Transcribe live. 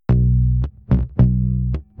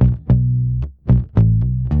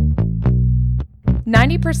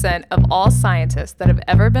90% of all scientists that have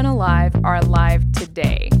ever been alive are alive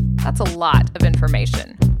today. That's a lot of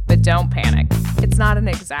information. But don't panic. It's not an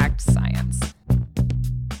exact science.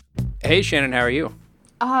 Hey, Shannon, how are you?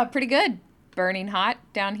 Pretty good. Burning hot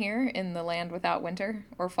down here in the land without winter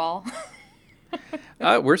or fall.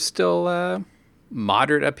 We're still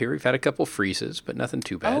moderate up here. We've had a couple freezes, but nothing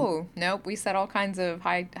too bad. Oh, nope. We set all kinds of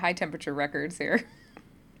high temperature records here.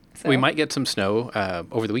 So, we might get some snow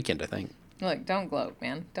over the weekend, I think. Look, don't gloat,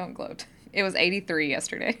 man. Don't gloat. It was 83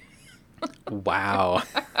 yesterday. Wow.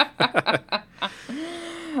 Yeah.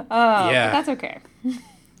 But that's okay.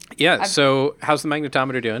 Yeah, so how's the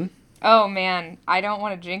magnetometer doing? Oh, man. I don't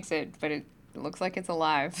want to jinx it, but it looks like it's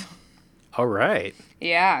alive. All right.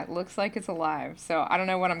 Yeah, it looks like it's alive. So I don't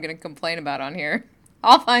know what I'm going to complain about on here.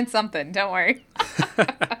 I'll find something. Don't worry.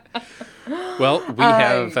 Well, we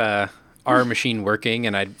have our machine working,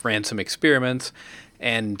 and I ran some experiments.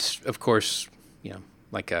 And, of course,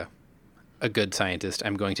 like a good scientist,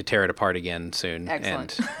 I'm going to tear it apart again soon.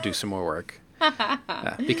 Excellent. And do some more work.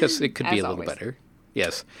 Because it could be a little better.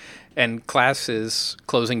 Yes. And class is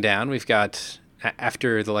closing down. We've got,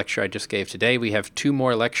 after the lecture I just gave today, we have 2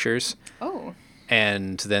 more lectures. Oh.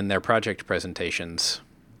 And then their project presentations.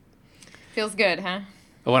 Feels good, huh?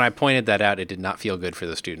 When I pointed that out, it did not feel good for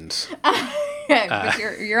the students. But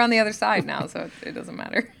you're on the other side now, so it doesn't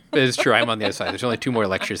matter. It's true. I'm on the other side. There's only 2 more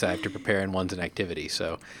lectures I have to prepare, and one's an activity.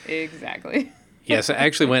 So exactly. Yes, I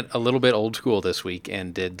actually went a little bit old school this week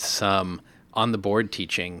and did some on the board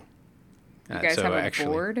teaching. You guys have a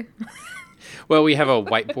board? Well, we have a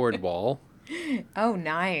whiteboard wall. Oh,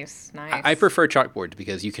 nice. I prefer chalkboard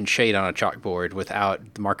because you can shade on a chalkboard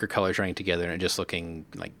without the marker colors running together and it just looking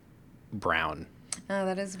like brown. Oh,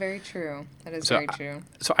 that is very true. Very true.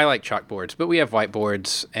 So I like chalkboards, but we have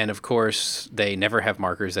whiteboards, and of course, they never have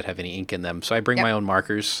markers that have any ink in them. So I bring my own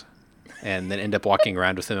markers and then end up walking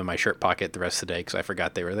around with them in my shirt pocket the rest of the day because I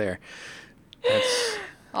forgot they were there. That's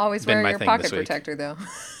always wear your pocket protector, though.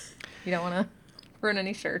 You don't want to ruin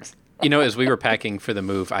any shirts. As we were packing for the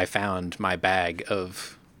move, I found my bag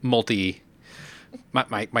of my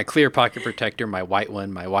clear pocket protector, my white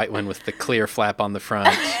one with the clear flap on the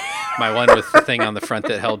front, my one with the thing on the front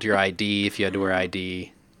that held your ID if you had to wear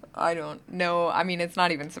ID. I don't know. I mean, it's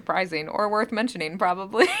not even surprising or worth mentioning,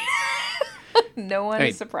 probably. No one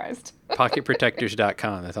is surprised.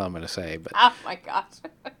 Pocketprotectors.com, that's all I'm going to say. But. Oh, my gosh.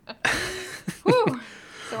 Whew.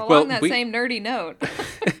 So along that same nerdy note.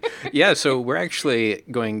 Yeah, so we're actually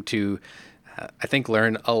going to, I think,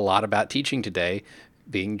 learn a lot about teaching today,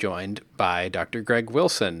 being joined by Dr. Greg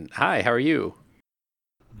Wilson. Hi, how are you?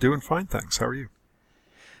 Doing fine, thanks. How are you?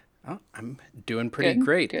 Oh, I'm doing pretty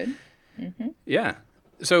great. Good. Mm-hmm. Yeah.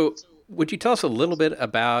 So would you tell us a little bit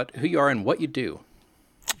about who you are and what you do?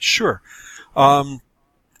 Sure. I'm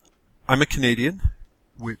a Canadian,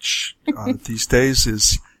 which these days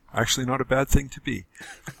is actually not a bad thing to be.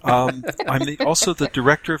 I'm also the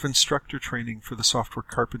Director of Instructor Training for the Software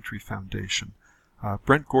Carpentry Foundation.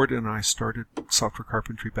 Brent Gordon and I started software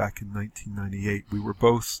carpentry back in 1998. We were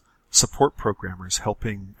both support programmers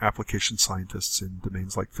helping application scientists in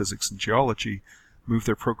domains like physics and geology move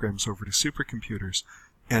their programs over to supercomputers.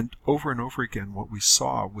 And over again, what we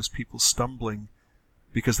saw was people stumbling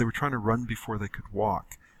because they were trying to run before they could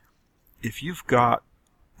walk. If you've got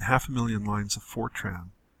 500,000 lines of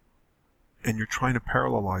Fortran and you're trying to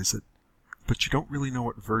parallelize it, but you don't really know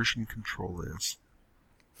what version control is,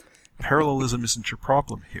 parallelism isn't your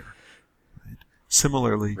problem here. Right?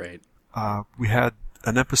 Similarly, we had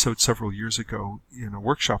an episode several years ago in a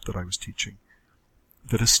workshop that I was teaching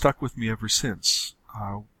that has stuck with me ever since.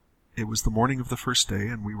 It was the morning of the first day,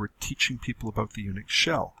 and we were teaching people about the Unix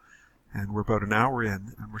shell. And we're about an hour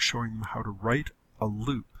in, and we're showing them how to write a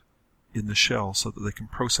loop in the shell so that they can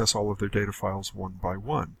process all of their data files one by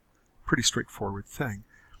one. Pretty straightforward thing.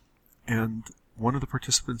 And one of the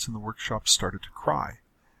participants in the workshop started to cry.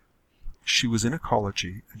 She was in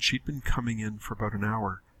ecology, and she'd been coming in for about an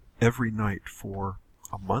hour every night for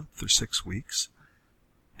a month or 6 weeks,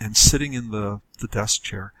 and sitting in the desk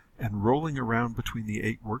chair and rolling around between the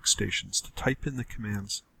 8 workstations to type in the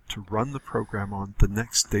commands to run the program on the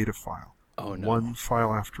next data file. Oh, no. One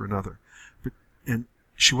file after another. And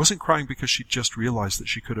she wasn't crying because she just realized that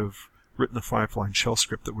she could have written a 5-line shell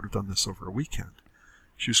script that would have done this over a weekend.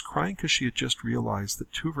 She was crying because she had just realized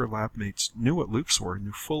that 2 of her lab mates knew what loops were and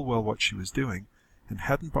knew full well what she was doing and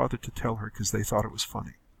hadn't bothered to tell her because they thought it was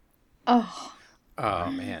funny. Oh,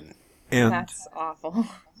 man. And that's awful.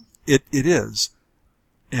 It is.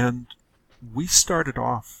 And we started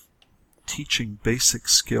off teaching basic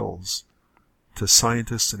skills to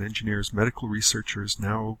scientists and engineers, medical researchers,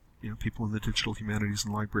 now people in the digital humanities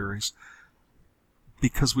and libraries,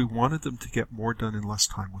 because we wanted them to get more done in less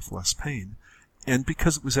time with less pain, and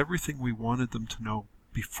because it was everything we wanted them to know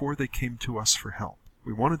before they came to us for help.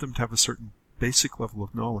 We wanted them to have a certain basic level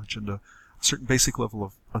of knowledge and a certain basic level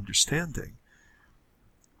of understanding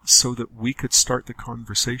so that we could start the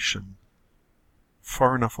conversation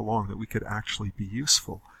far enough along that we could actually be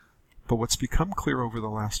useful. But what's become clear over the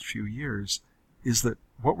last few years is that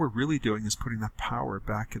what we're really doing is putting that power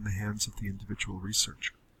back in the hands of the individual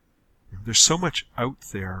researcher. There's so much out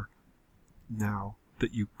there now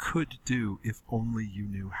that you could do if only you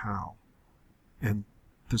knew how. And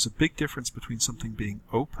there's a big difference between something being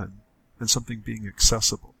open and something being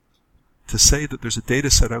accessible. To say that there's a data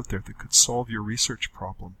set out there that could solve your research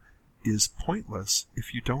problem is pointless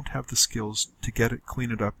if you don't have the skills to get it,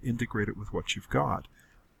 clean it up, integrate it with what you've got.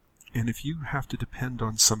 And if you have to depend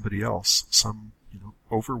on somebody else, some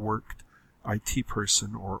overworked IT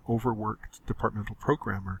person or overworked departmental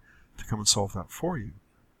programmer to come and solve that for you,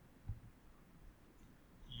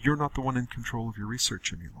 you're not the one in control of your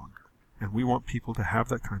research any longer. And we want people to have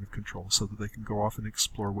that kind of control so that they can go off and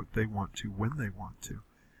explore what they want to when they want to.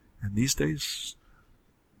 And these days,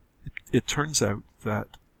 it turns out that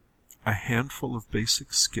a handful of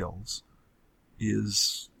basic skills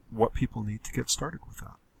is what people need to get started with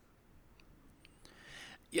that.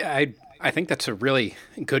 Yeah, I think that's a really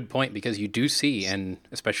good point, because you do see, and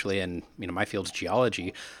especially in my field's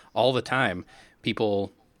geology, all the time,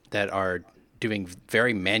 people that are doing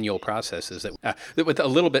very manual processes that with a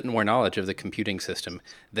little bit more knowledge of the computing system,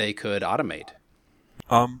 they could automate.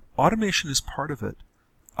 Automation is part of it.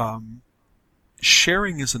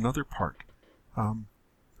 Sharing is another part.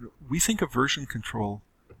 We think of version control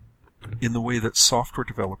in the way that software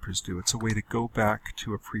developers do. It's a way to go back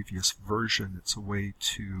to a previous version. It's a way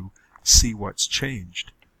to see what's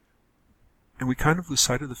changed. And we kind of lose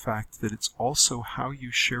sight of the fact that it's also how you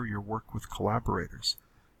share your work with collaborators.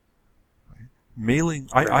 Right? Mailing,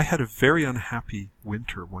 I had a very unhappy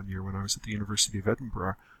winter one year when I was at the University of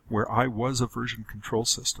Edinburgh, where I was a version control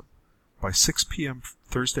system. By 6 p.m.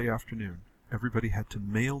 Thursday afternoon, everybody had to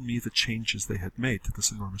mail me the changes they had made to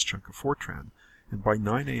this enormous chunk of Fortran. And by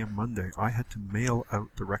 9 a.m. Monday, I had to mail out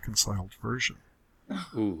the reconciled version.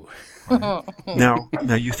 Ooh. Right? Now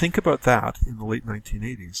you think about that in the late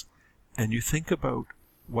 1980s, and you think about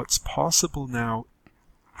what's possible now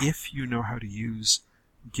if you know how to use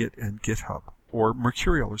Git and GitHub, or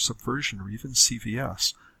Mercurial or Subversion, or even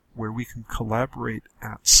CVS, where we can collaborate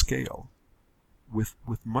at scale with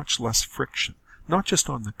much less friction, not just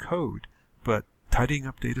on the code, but tidying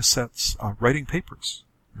up data sets, writing papers.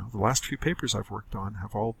 The last few papers I've worked on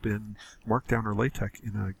have all been Markdown or LaTeX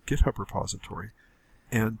in a GitHub repository.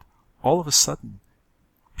 And all of a sudden,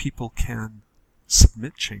 people can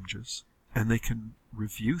submit changes, and they can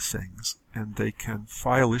review things, and they can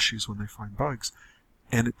file issues when they find bugs,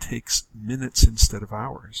 and it takes minutes instead of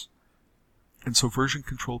hours. And so version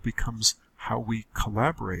control becomes how we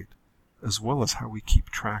collaborate as well as how we keep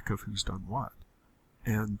track of who's done what.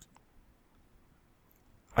 And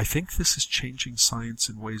I think this is changing science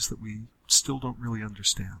in ways that we still don't really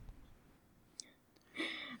understand.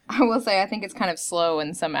 I will say I think it's kind of slow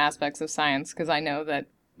in some aspects of science, because I know that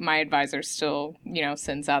my advisor still,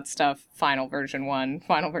 sends out stuff, final version 1,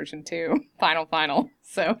 final version 2, final.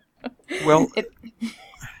 So, well,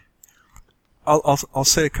 I'll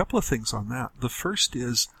say a couple of things on that. The first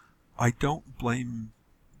is, I don't blame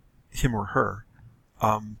him or her.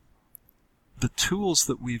 The tools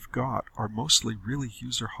that we've got are mostly really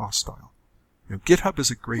user hostile. GitHub is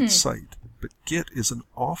a great site, but Git is an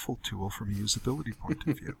awful tool from a usability point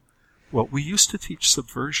of view. Well, we used to teach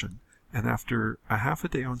Subversion, and after a half a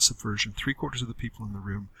day on Subversion, 3/4 of the people in the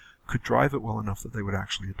room could drive it well enough that they would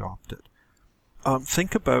actually adopt it.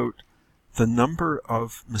 Think about the number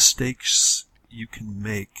of mistakes you can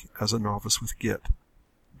make as a novice with Git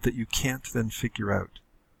that you can't then figure out.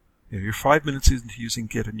 You're 5 minutes into using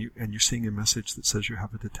Git, and you're seeing a message that says you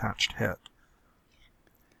have a detached head.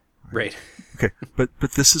 Right. Okay, but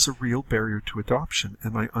this is a real barrier to adoption,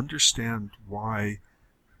 and I understand why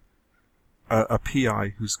a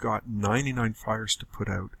PI who's got 99 fires to put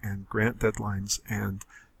out and grant deadlines and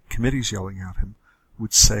committees yelling at him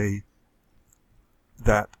would say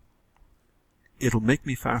that it'll make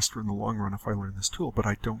me faster in the long run if I learn this tool, but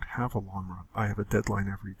I don't have a long run. I have a deadline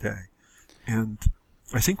every day. And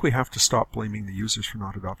I think we have to stop blaming the users for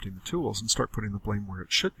not adopting the tools and start putting the blame where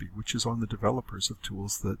it should be, which is on the developers of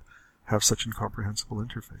tools that have such incomprehensible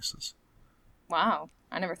interfaces. Wow,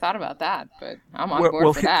 I never thought about that, but I'm on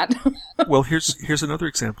board for that. Well, here's another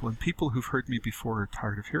example, and people who've heard me before are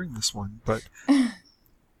tired of hearing this one, but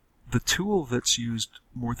the tool that's used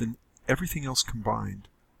more than everything else combined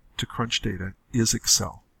to crunch data is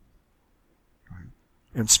Excel. Right?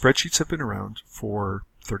 And spreadsheets have been around for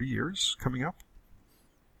 30 years coming up.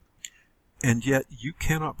 And yet you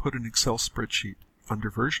cannot put an Excel spreadsheet under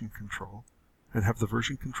version control and have the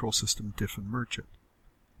version control system diff and merge it.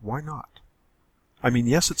 Why not? I mean,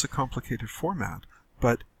 yes, it's a complicated format,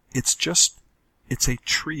 but it's a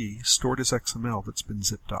tree stored as XML that's been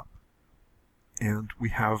zipped up. And we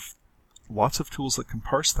have lots of tools that can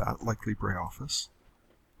parse that, like LibreOffice.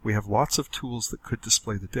 We have lots of tools that could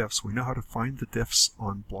display the diffs. We know how to find the diffs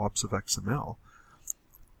on blobs of XML.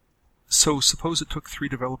 So suppose it took 3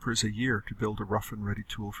 developers a year to build a rough and ready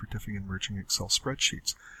tool for diffing and merging Excel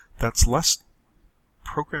spreadsheets. That's less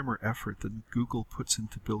programmer effort than Google puts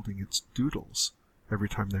into building its doodles every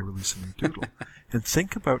time they release a new doodle. And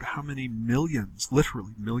think about how many millions,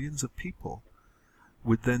 literally millions of people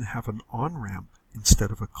would then have an on-ramp instead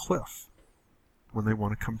of a cliff when they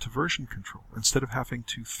want to come to version control. Instead of having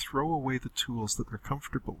to throw away the tools that they're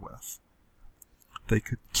comfortable with, they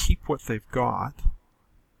could keep what they've got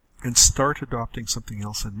and start adopting something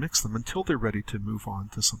else and mix them until they're ready to move on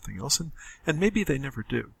to something else. And maybe they never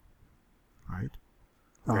do, right?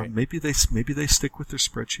 Right. Maybe they stick with their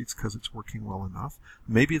spreadsheets because it's working well enough.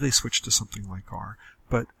 Maybe they switch to something like R,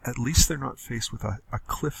 but at least they're not faced with a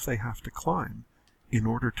cliff they have to climb in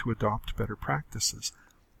order to adopt better practices.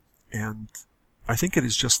 And I think it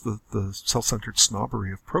is just the self-centered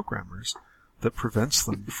snobbery of programmers that prevents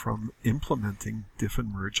them from implementing diff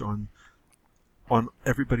and merge on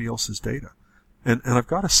everybody else's data. And I've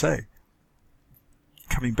got to say,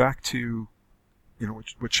 coming back to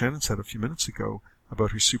what Shannon said a few minutes ago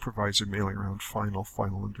about her supervisor mailing around final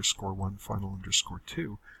 _1, final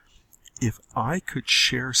 _2, if I could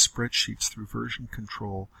share spreadsheets through version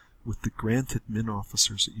control with the grant admin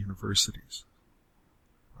officers at universities,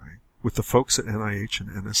 right, with the folks at NIH and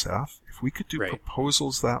NSF, if we could do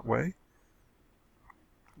proposals that way,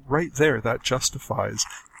 right there, that justifies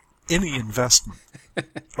any investment,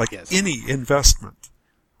 any investment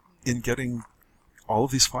in getting all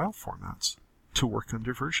of these file formats to work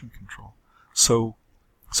under version control. So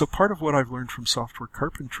part of what I've learned from software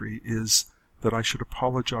carpentry is that I should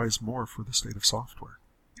apologize more for the state of software.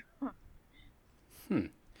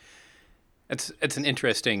 It's an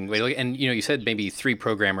interesting way to look. And you said maybe 3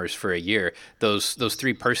 programmers for a year. Those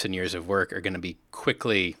 3 person years of work are going to be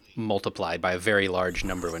quickly multiplied by a very large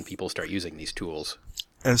number when people start using these tools.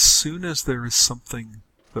 As soon as there is something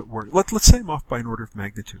that works, let's say I'm off by an order of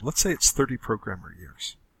magnitude. Let's say it's 30 programmer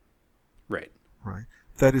years. Right.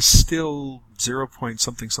 That is still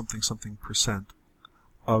 0.something%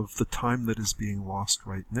 of the time that is being lost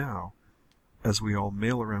right now as we all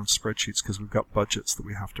mail around spreadsheets because we've got budgets that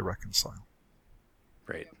we have to reconcile.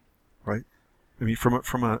 Right? I mean, from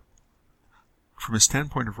a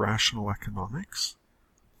standpoint of rational economics,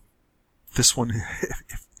 this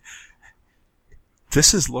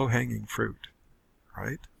is low-hanging fruit,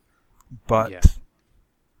 right? But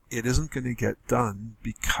it isn't going to get done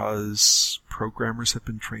because programmers have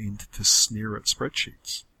been trained to sneer at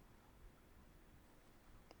spreadsheets.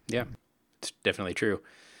 Yeah, it's definitely true.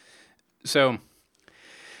 So,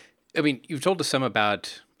 I mean, you've told us some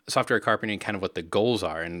about software carpentry and kind of what the goals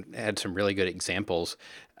are and had some really good examples.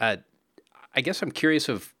 I guess I'm curious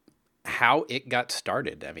of how it got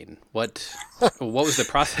started. I mean, what was the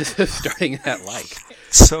process of starting that like?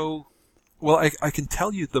 So, well, I can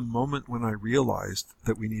tell you the moment when I realized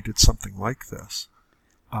that we needed something like this.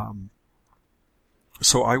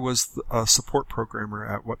 So I was a support programmer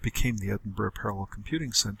at what became the Edinburgh Parallel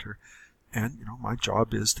Computing Center. And, my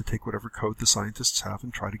job is to take whatever code the scientists have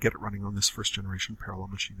and try to get it running on this first-generation parallel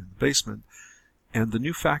machine in the basement. And the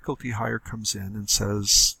new faculty hire comes in and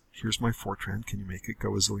says, here's my Fortran, can you make it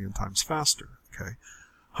go a zillion times faster? Okay.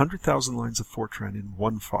 100,000 lines of Fortran in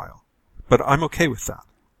one file. But I'm okay with that.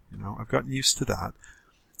 I've gotten used to that.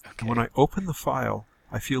 Okay. And when I open the file,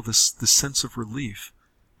 I feel this sense of relief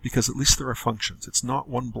because at least there are functions. It's not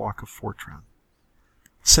one block of Fortran.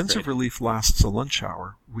 Sense of relief lasts a lunch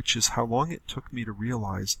hour, which is how long it took me to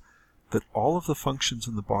realize that all of the functions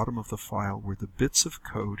in the bottom of the file were the bits of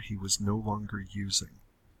code he was no longer using.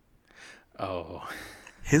 Oh.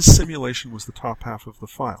 His simulation was the top half of the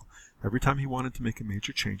file. Every time he wanted to make a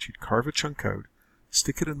major change, he'd carve a chunk out,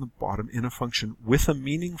 stick it in the bottom in a function with a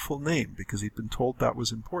meaningful name, because he'd been told that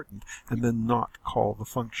was important, and then not call the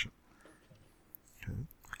function. Okay.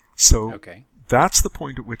 So that's the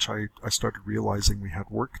point at which I started realizing we had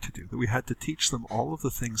work to do, that we had to teach them all of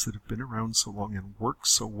the things that have been around so long and work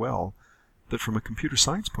so well that from a computer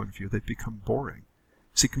science point of view, they've become boring.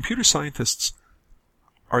 See, computer scientists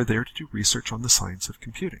are there to do research on the science of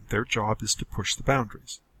computing. Their job is to push the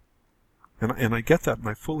boundaries. And I get that, and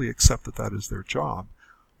I fully accept that that is their job.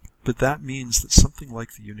 But that means that something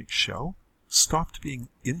like the Unix shell stopped being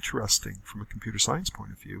interesting from a computer science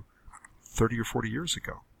point of view 30 or 40 years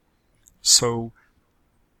ago. So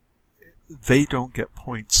they don't get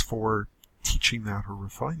points for teaching that or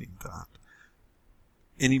refining that,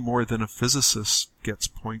 any more than a physicist gets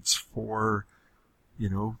points for,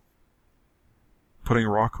 putting a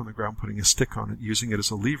rock on the ground, putting a stick on it, using it as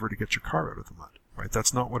a lever to get your car out of the mud. Right?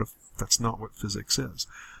 That's not what physics is.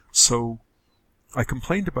 So I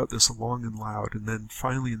complained about this long and loud, and then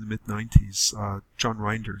finally in the mid-90s, John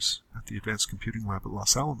Reinders at the Advanced Computing Lab at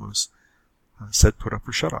Los Alamos said, "Put up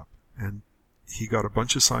or shut up." And he got a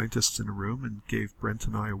bunch of scientists in a room and gave Brent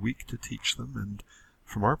and I a week to teach them. And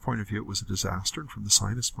from our point of view, it was a disaster. And from the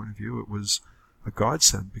scientist's point of view, it was a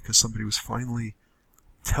godsend, because somebody was finally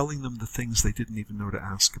telling them the things they didn't even know to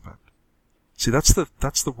ask about. See, that's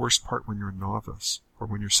the worst part when you're a novice or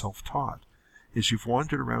when you're self-taught, is you've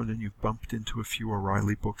wandered around and you've bumped into a few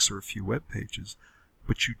O'Reilly books or a few web pages,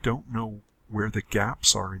 but you don't know where the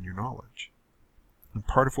gaps are in your knowledge. And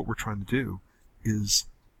part of what we're trying to do is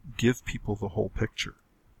give people the whole picture.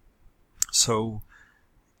 So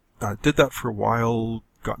did that for a while,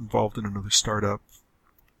 got involved in another startup,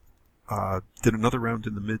 did another round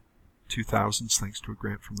in the mid-2000s thanks to a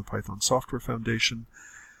grant from the Python Software Foundation.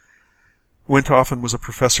 Went off and was a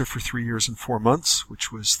professor for 3 years and 4 months,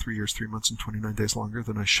 which was 3 years, 3 months, and 29 days longer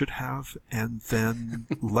than I should have, and then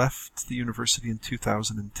left the university in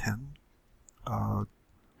 2010.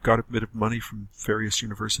 Got a bit of money from various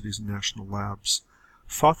universities and national labs.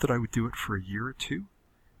 Thought that I would do it for a year or two,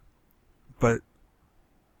 but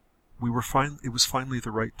it was finally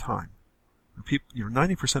the right time. People,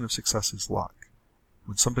 90% of success is luck.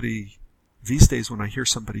 These days when I hear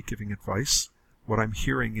somebody giving advice, what I'm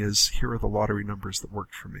hearing is, here are the lottery numbers that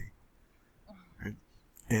worked for me. Right?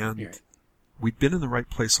 And we'd been in the right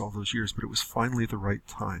place all those years, but it was finally the right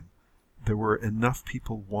time. There were enough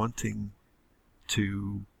people wanting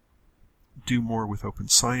to do more with open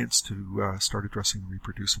science, to start addressing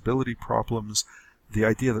reproducibility problems. The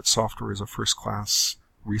idea that software is a first-class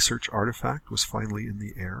research artifact was finally in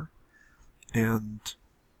the air. And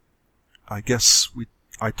I guess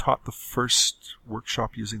I taught the first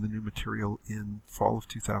workshop using the new material in fall of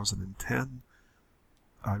 2010.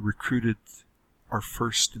 I recruited our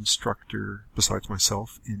first instructor, besides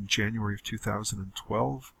myself, in January of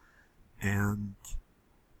 2012. And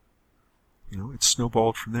it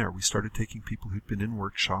snowballed from there. We started taking people who'd been in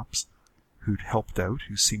workshops, who'd helped out,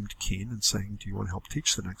 who seemed keen, and saying, "Do you want to help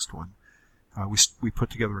teach the next one?" We put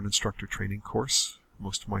together an instructor training course.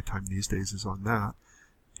 Most of my time these days is on that.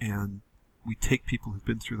 And we take people who've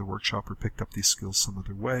been through the workshop or picked up these skills some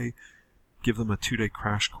other way, give them a 2-day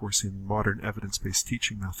crash course in modern evidence-based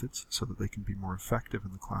teaching methods so that they can be more effective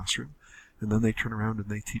in the classroom. And then they turn around and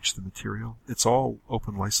they teach the material. It's all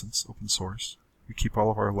open license, open source. We keep all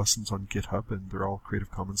of our lessons on GitHub, and they're all Creative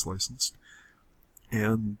Commons licensed.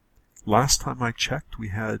 And last time I checked, we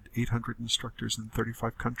had 800 instructors in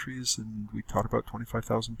 35 countries, and we taught about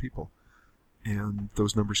 25,000 people. And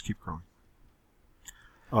those numbers keep growing.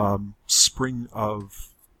 Spring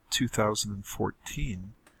of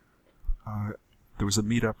 2014, there was a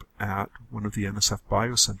meetup at one of the NSF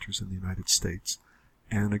biocenters in the United States,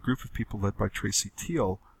 and a group of people led by Tracy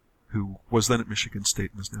Teal, who was then at Michigan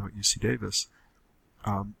State and is now at UC Davis,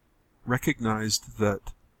 recognized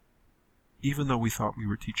that even though we thought we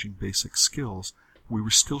were teaching basic skills, we were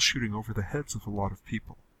still shooting over the heads of a lot of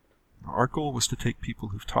people. Our goal was to take people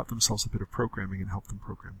who've taught themselves a bit of programming and help them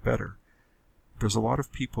program better. There's a lot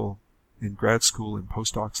of people in grad school, in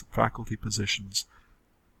postdocs, and faculty positions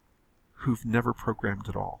who've never programmed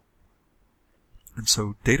at all. And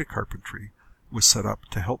so data carpentry was set up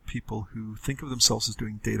to help people who think of themselves as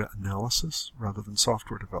doing data analysis rather than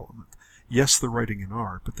software development. Yes, they're writing in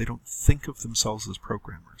R, but they don't think of themselves as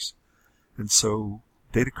programmers. And so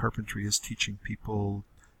data carpentry is teaching people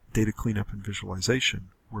data cleanup and visualization,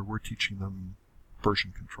 where we're teaching them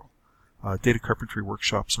version control. Data carpentry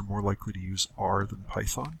workshops are more likely to use R than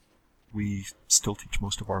Python. We still teach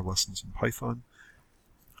most of our lessons in Python.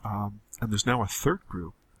 And there's now a third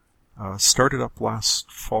group, started up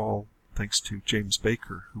last fall thanks to James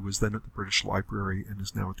Baker, who was then at the British Library and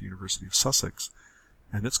is now at the University of Sussex.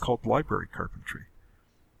 And it's called library carpentry,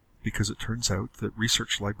 because it turns out that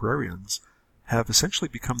research librarians have essentially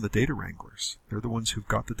become the data wranglers. They're the ones who've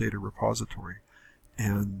got the data repository,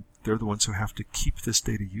 and they're the ones who have to keep this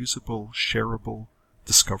data usable, shareable,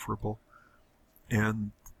 discoverable.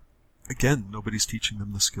 And again, nobody's teaching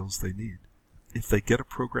them the skills they need. If they get a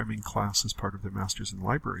programming class as part of their master's in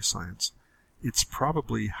library science, it's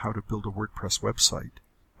probably how to build a WordPress website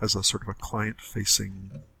as a sort of a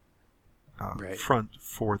client-facing Right. front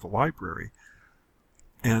for the library.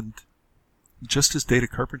 And just as data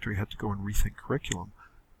carpentry had to go and rethink curriculum,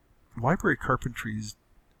 library carpentry is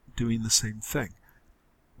doing the same thing.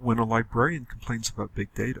 When a librarian complains about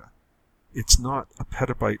big data, it's not a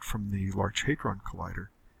petabyte from the Large Hadron Collider.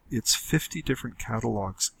 It's 50 different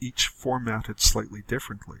catalogs, each formatted slightly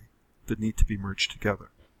differently, that need to be merged together.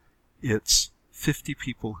 It's 50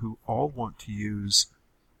 people who all want to use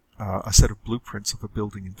a set of blueprints of a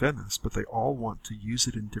building in Venice, but they all want to use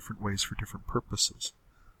it in different ways for different purposes.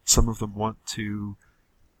 Some of them want to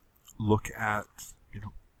look at,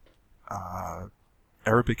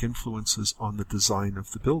 Arabic influences on the design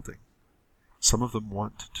of the building. Some of them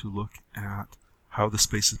want to look at how the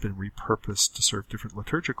space has been repurposed to serve different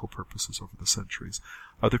liturgical purposes over the centuries.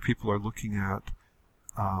 Other people are looking at,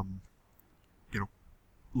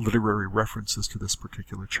 literary references to this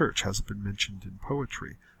particular church. Has it been mentioned in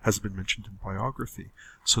poetry? Has it been mentioned in biography?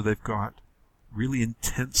 So they've got really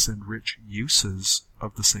intense and rich uses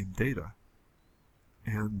of the same data.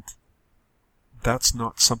 And that's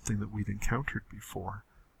not something that we'd encountered before.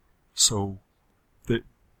 So,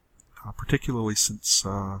 particularly since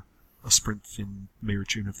a sprint in May or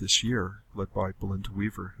June of this year, led by Belinda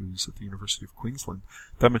Weaver, who's at the University of Queensland,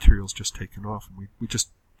 that material's just taken off, and we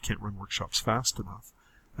just can't run workshops fast enough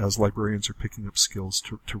as librarians are picking up skills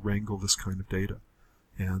to wrangle this kind of data.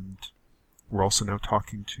 And we're also now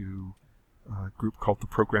talking to a group called the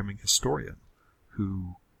Programming Historian,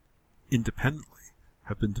 who independently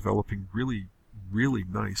have been developing really, really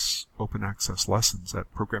nice open access lessons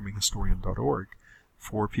at programminghistorian.org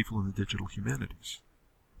for people in the digital humanities.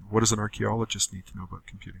 What does an archaeologist need to know about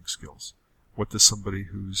computing skills? What does somebody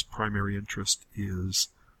whose primary interest is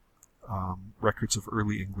records of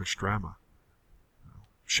early English drama,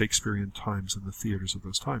 Shakespearean times and the theaters of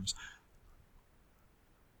those times?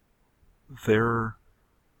 Their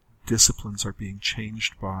disciplines are being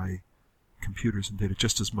changed by computers and data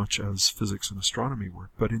just as much as physics and astronomy were,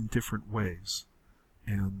 but in different ways.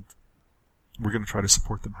 And we're going to try to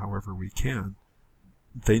support them however we can.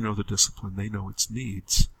 They know the discipline, they know its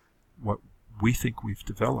needs. What we think we've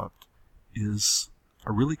developed is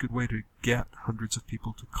a really good way to get hundreds of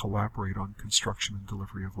people to collaborate on construction and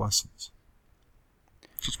delivery of lessons.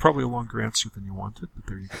 So it's probably a longer answer than you wanted, but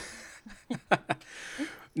there you go.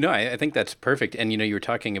 No, I think that's perfect. And, you were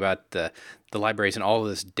talking about the libraries and all of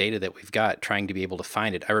this data that we've got, trying to be able to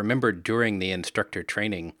find it. I remember during the instructor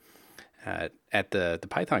training at the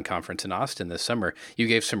Python conference in Austin this summer, you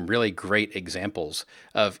gave some really great examples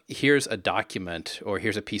of here's a document or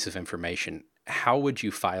here's a piece of information. How would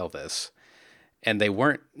you file this? And they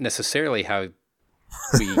weren't necessarily how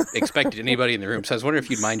we expected anybody in the room. So I was wondering if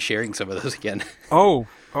you'd mind sharing some of those again. So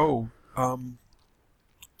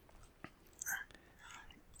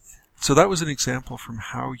that was an example from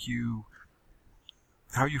how you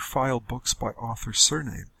file books by author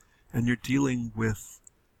surname. And you're dealing with,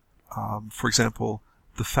 for example,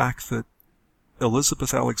 the fact that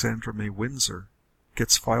Elizabeth Alexandra May Windsor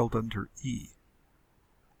gets filed under E.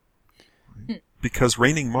 Right? Because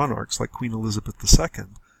reigning monarchs like Queen Elizabeth II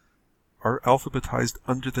are alphabetized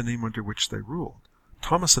under the name under which they ruled.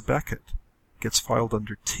 Thomas à Becket gets filed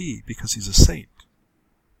under T because he's a saint.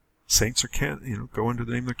 Saints are go under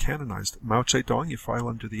the name they're canonized. Mao Zedong, you file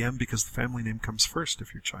under the M because the family name comes first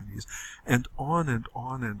if you're Chinese. And on and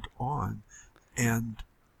on and on. And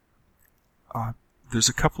there's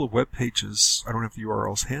a couple of web pages, I don't have the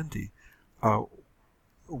URLs handy.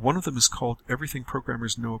 One of them is called Everything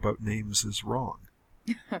Programmers Know About Names is Wrong.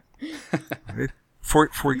 Right?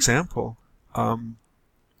 For example,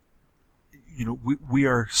 we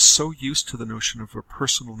are so used to the notion of a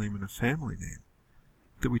personal name and a family name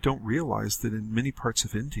that we don't realize that in many parts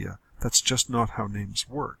of India, that's just not how names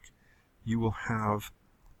work. You will have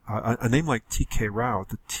a name like T.K. Rao.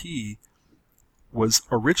 The T was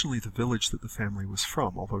originally the village that the family was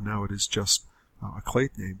from, although now it is just a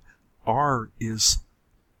clade name. R is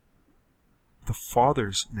the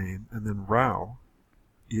father's name, and then Rao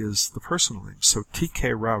is the personal name. So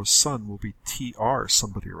T.K. Rao's son will be T.R.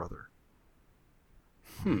 somebody or other.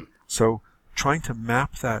 So trying to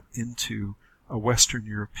map that into a Western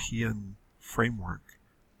European framework,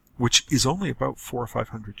 which is only about 400 or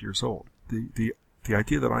 500 years old. The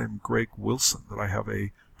idea that I am Greg Wilson, that I have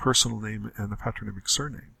a personal name and a patronymic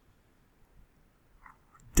surname,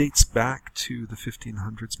 dates back to the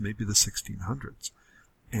 1500s, maybe the 1600s.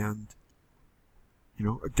 And,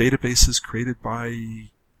 databases created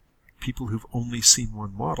by people who've only seen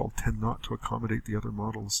one model tend not to accommodate the other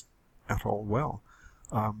models at all well.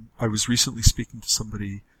 I was recently speaking to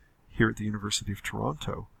somebody here at the University of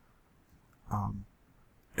Toronto,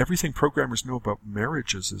 everything programmers know about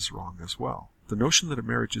marriages is wrong as well. The notion that a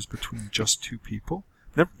marriage is between just two people,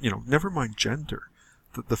 never mind gender,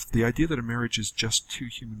 the idea that a marriage is just two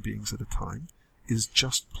human beings at a time is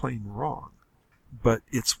just plain wrong. But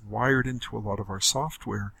it's wired into a lot of our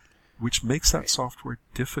software, which makes that software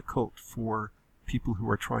difficult for people who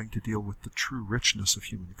are trying to deal with the true richness of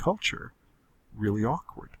human culture really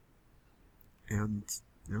awkward. And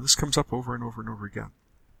this comes up over and over and over again.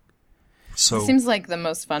 So it seems like the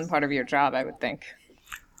most fun part of your job, I would think.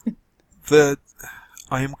 That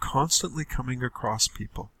I am constantly coming across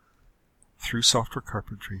people through software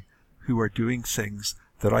carpentry who are doing things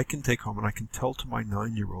that I can take home and I can tell to my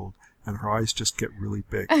 9-year-old and her eyes just get really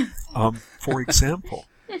big. For example,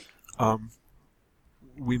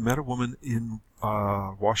 we met a woman in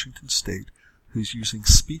Washington State who's using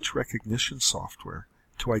speech recognition software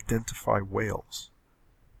to identify whales.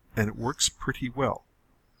 And it works pretty well.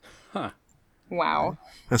 Huh. Wow.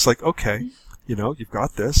 And it's like, okay, you've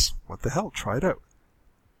got this. What the hell? Try it out.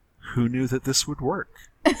 Who knew that this would work?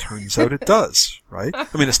 Turns out it does, right? I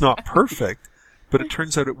mean, it's not perfect, but it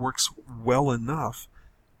turns out it works well enough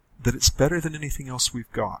that it's better than anything else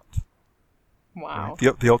we've got. Wow.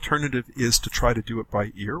 Right? The alternative is to try to do it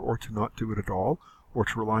by ear or to not do it at all or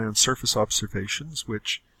to rely on surface observations,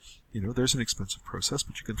 which, there's an expensive process,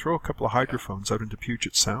 but you can throw a couple of hydrophones out into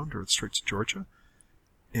Puget Sound or the Straits of Georgia,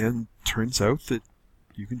 and turns out that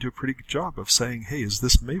you can do a pretty good job of saying, hey, is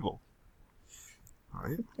this Mabel?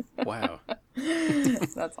 Right? Wow.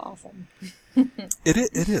 That's awesome.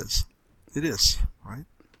 It is. It is, right?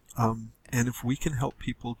 And if we can help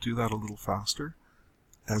people do that a little faster,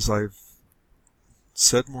 as I've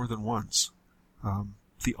said more than once,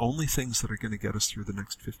 the only things that are going to get us through the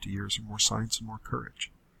next 50 years are more science and more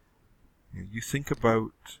courage. You think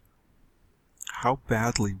about how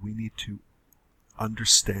badly we need to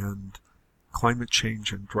understand climate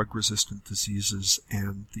change and drug-resistant diseases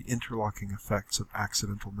and the interlocking effects of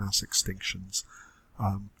accidental mass extinctions.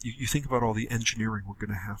 You think about all the engineering we're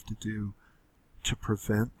going to have to do to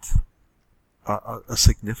prevent a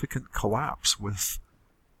significant collapse with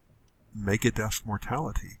mega-death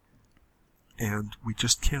mortality. And we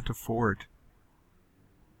just can't afford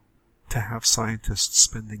to have scientists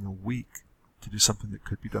spending a week to do something that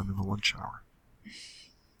could be done in a lunch hour.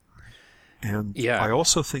 And I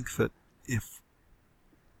also think that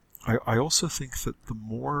I also think that the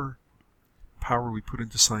more power we put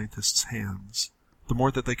into scientists' hands, the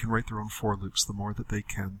more that they can write their own for loops, the more that they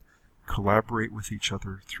can collaborate with each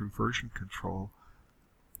other through version control,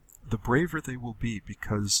 the braver they will be,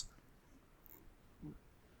 because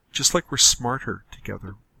just like we're smarter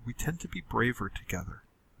together, we tend to be braver together.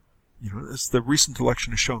 As the recent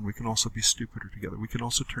election has shown, we can also be stupider together. We can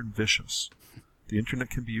also turn vicious. The internet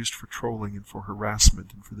can be used for trolling and for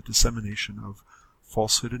harassment and for the dissemination of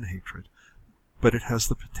falsehood and hatred. But it has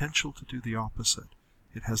the potential to do the opposite.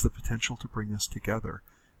 It has the potential to bring us together.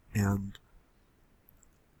 And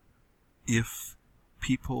if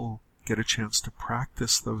people get a chance to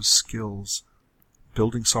practice those skills,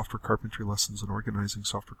 building software carpentry lessons and organizing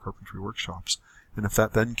software carpentry workshops, and if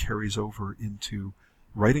that then carries over into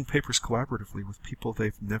writing papers collaboratively with people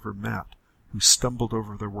they've never met who stumbled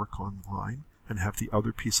over their work online and have the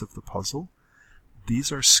other piece of the puzzle,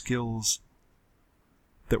 these are skills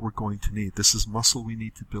that we're going to need. This is muscle we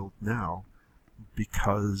need to build now,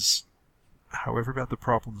 because however bad the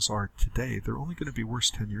problems are today, they're only going to be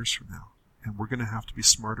worse 10 years from now. And we're going to have to be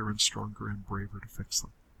smarter and stronger and braver to fix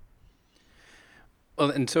them. Well,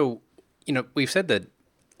 and so, we've said that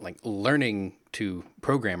learning to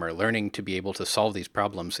program or learning to be able to solve these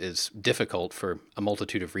problems is difficult for a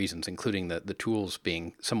multitude of reasons, including the tools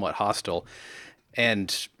being somewhat hostile.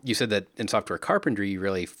 And you said that in software carpentry, you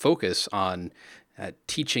really focus on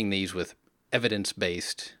teaching these with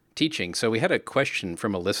evidence-based teaching. So we had a question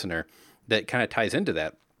from a listener that kind of ties into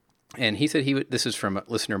that. And he said this is from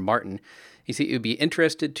listener Martin. He said he would be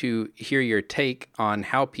interested to hear your take on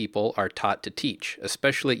how people are taught to teach,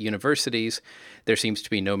 especially at universities. There seems to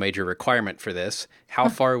be no major requirement for this. How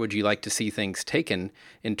far would you like to see things taken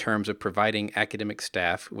in terms of providing academic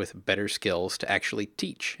staff with better skills to actually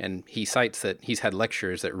teach? And he cites that he's had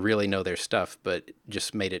lecturers that really know their stuff, but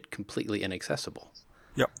just made it completely inaccessible.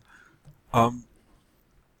 Yep.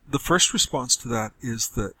 The first response to that is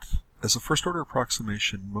that, as a first-order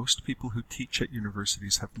approximation, most people who teach at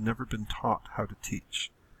universities have never been taught how to teach.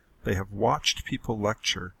 They have watched people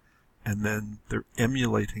lecture, and then they're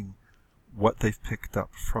emulating what they've picked up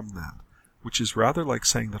from that, which is rather like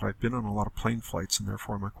saying that I've been on a lot of plane flights and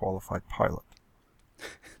therefore I'm a qualified pilot.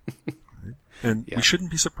 Right? And we shouldn't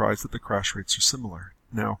be surprised that the crash rates are similar.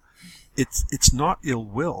 Now, it's not ill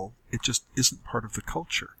will. It just isn't part of the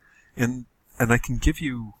culture. And I can give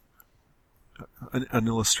you an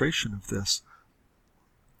illustration of this.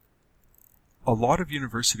 A lot of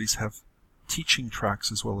universities have teaching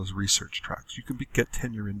tracks as well as research tracks. You can get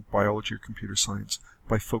tenure in biology or computer science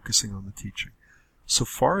by focusing on the teaching. So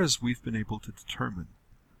far as we've been able to determine,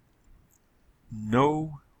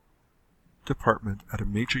 no department at a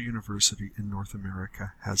major university in North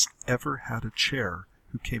America has ever had a chair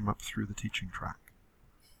who came up through the teaching track.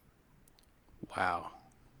 Wow.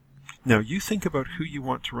 Now, you think about who you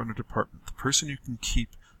want to run a department. The person who can keep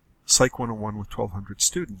Psych 101 with 1,200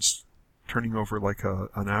 students turning over like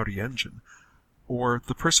an Audi engine, or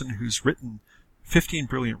the person who's written 15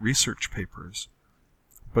 brilliant research papers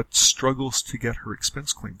but struggles to get her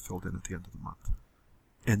expense claim filled in at the end of the month.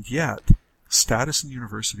 And yet, status in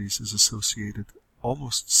universities is associated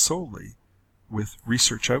almost solely with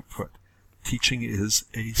research output. Teaching is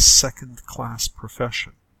a second-class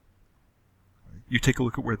profession. You take a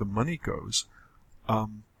look at where the money goes.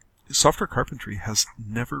 Software carpentry has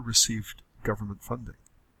never received government funding.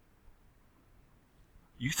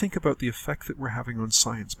 You think about the effect that we're having on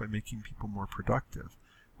science by making people more productive.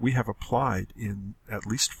 We have applied in at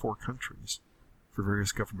least 4 countries for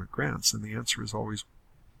various government grants, and the answer is always,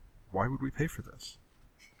 why would we pay for this?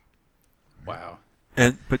 Wow.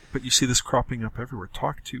 But you see this cropping up everywhere.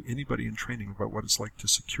 Talk to anybody in training about what it's like to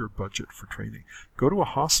secure budget for training. Go to a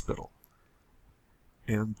hospital,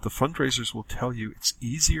 and the fundraisers will tell you it's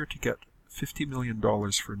easier to get $50 million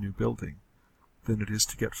for a new building than it is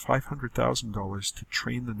to get $500,000 to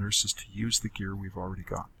train the nurses to use the gear we've already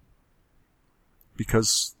got.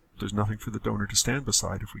 Because there's nothing for the donor to stand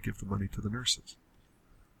beside if we give the money to the nurses.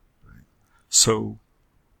 Right? So,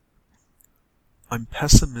 I'm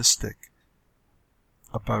pessimistic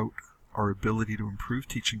about our ability to improve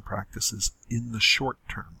teaching practices in the short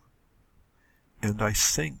term. And I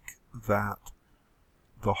think that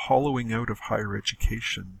the hollowing out of higher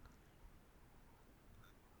education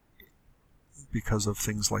because of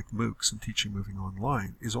things like MOOCs and teaching moving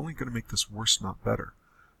online is only going to make this worse, not better.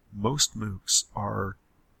 Most MOOCs are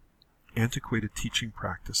antiquated teaching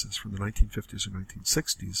practices from the 1950s or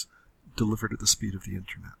 1960s delivered at the speed of the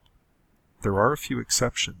internet. There are a few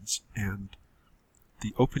exceptions, and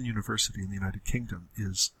the Open University in the United Kingdom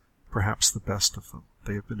is perhaps the best of them.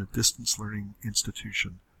 They have been a distance learning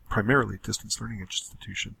institution, primarily a distance learning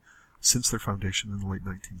institution, since their foundation in the late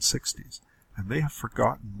 1960s. And they have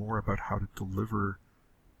forgotten more about how to deliver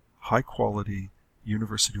high-quality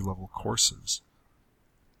university-level courses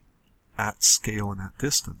at scale and at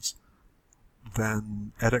distance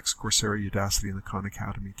than edX, Coursera, Udacity, and the Khan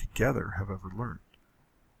Academy together have ever learned.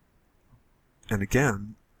 And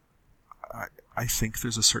again, I think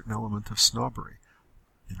there's a certain element of snobbery.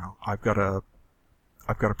 You know, I've got a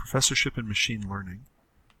professorship in machine learning,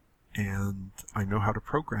 and I know how to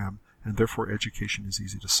program, and therefore education is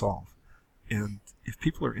easy to solve. And if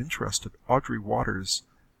people are interested, Audrey Waters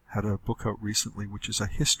had a book out recently which is a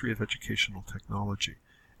history of educational technology.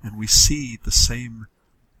 And we see the same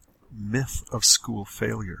myth of school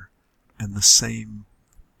failure and the same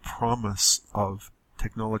promise of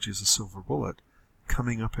technology as a silver bullet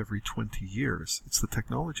coming up every 20 years. It's the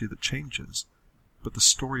technology that changes, but the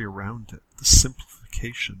story around it, the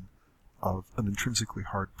simplification of an intrinsically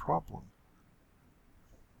hard problem,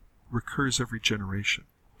 recurs every generation.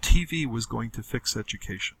 TV was going to fix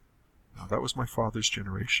education. Now, that was my father's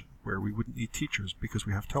generation, where we wouldn't need teachers because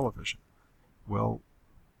we have television. Well,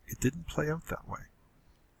 it didn't play out that way.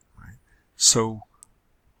 Right? So,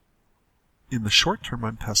 in the short term,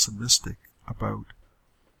 I'm pessimistic about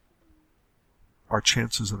our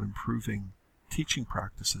chances of improving teaching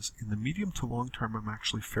practices. In the medium to long term, I'm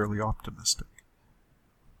actually fairly optimistic.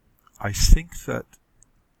 I think that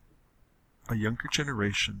a younger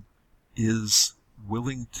generation is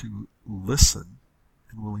willing to listen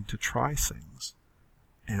and willing to try things.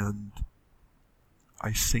 And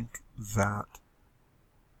I think that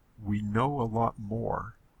we know a lot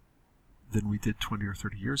more than we did 20 or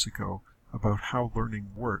 30 years ago about how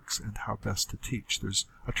learning works and how best to teach. There's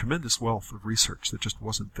a tremendous wealth of research that just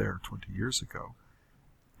wasn't there 20 years ago.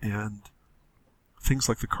 And things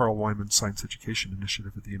like the Carl Wyman Science Education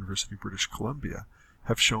Initiative at the University of British Columbia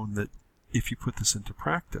have shown that if you put this into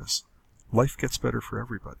practice, life gets better for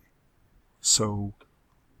everybody. So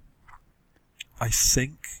I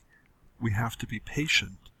think we have to be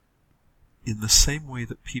patient in the same way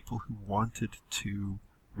that people who wanted to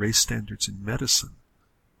raise standards in medicine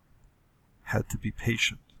had to be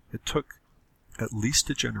patient. It took at least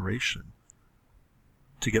a generation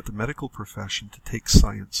to get the medical profession to take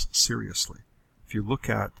science seriously. If you look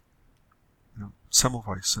at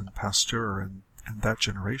Semmelweis and Pasteur and that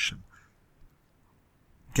generation,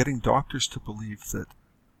 getting doctors to believe that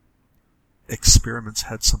experiments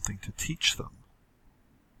had something to teach them,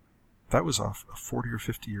 that was a 40 or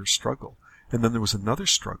 50-year struggle. And then there was another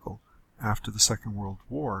struggle after the Second World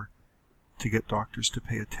War to get doctors to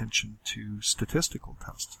pay attention to statistical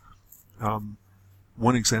tests.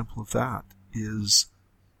 One example of that is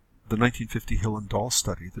the 1950 Hill and Dahl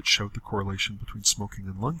study that showed the correlation between smoking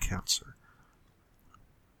and lung cancer.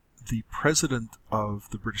 The president of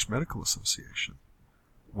the British Medical Association,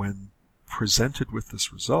 when presented with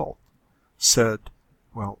this result, said,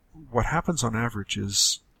 well, what happens on average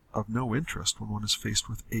is of no interest when one is faced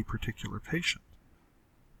with a particular patient.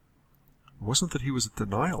 It wasn't that he was a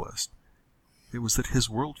denialist. It was that his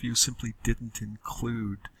worldview simply didn't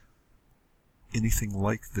include anything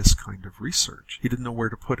like this kind of research. He didn't know where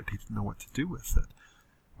to put it. He didn't know what to do with it.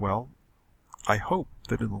 Well, I hope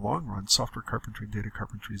that in the long run, software carpentry and data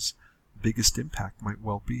carpentry's biggest impact might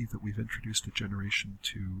well be that we've introduced a generation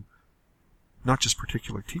to not just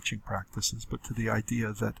particular teaching practices, but to the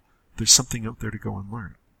idea that there's something out there to go and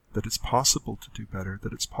learn, that it's possible to do better,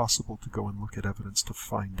 that it's possible to go and look at evidence to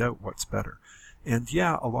find out what's better. And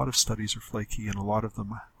yeah, a lot of studies are flaky, and a lot of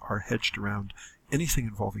them are hedged around anything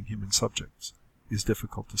involving human subjects is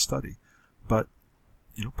difficult to study. But,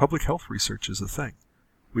 public health research is a thing.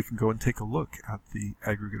 We can go and take a look at the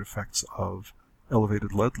aggregate effects of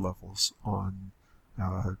elevated lead levels on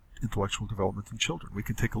intellectual development in children. We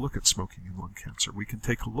can take a look at smoking and lung cancer. We can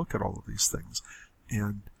take a look at all of these things.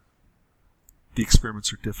 And the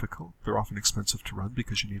experiments are difficult. They're often expensive to run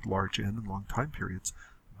because you need large N and long time periods.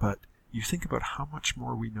 But you think about how much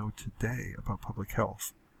more we know today about public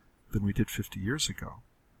health than we did 50 years ago.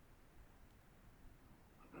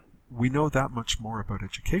 We know that much more about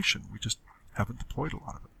education. We just haven't deployed a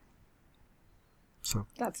lot of it. So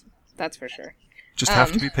that's for sure. Just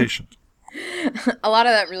have to be patient. A lot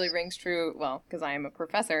of that really rings true, well, because I am a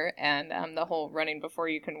professor, and the whole running before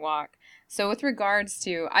you can walk. So with regards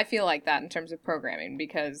to, I feel like that in terms of programming,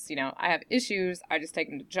 because, I have issues, I just take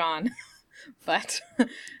them to John. But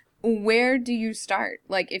where do you start?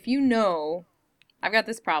 Like, if I've got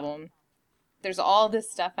this problem, there's all this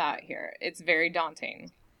stuff out here, it's very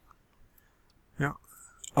daunting. Yeah.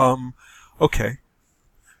 Okay.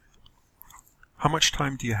 How much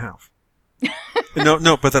time do you have?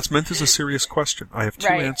 No, but that's meant as a serious question. I have two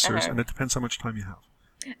answers, and it depends how much time you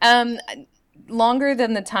have. Longer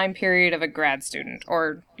than the time period of a grad student,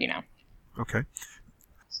 or, Okay.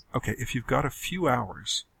 Okay, if you've got a few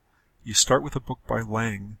hours, you start with a book by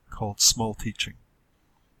Lang called Small Teaching.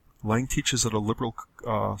 Lang teaches at a liberal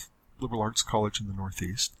arts college in the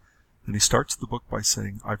Northeast, and he starts the book by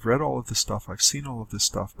saying, I've read all of this stuff, I've seen all of this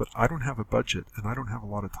stuff, but I don't have a budget, and I don't have a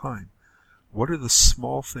lot of time. What are the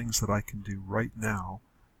small things that I can do right now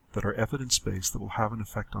that are evidence-based that will have an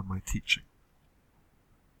effect on my teaching?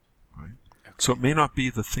 Right? Okay. So it may not be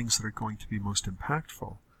the things that are going to be most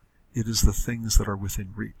impactful. It is the things that are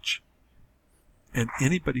within reach. And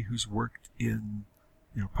anybody who's worked in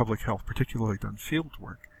public health, particularly done field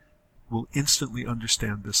work, will instantly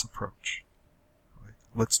understand this approach. Right?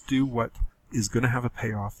 Let's do what is going to have a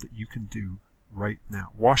payoff that you can do right now.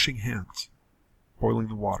 Washing hands, boiling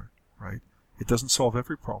the water, right? It doesn't solve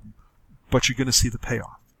every problem, but you're going to see the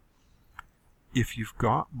payoff. If you've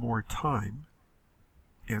got more time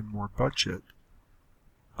and more budget,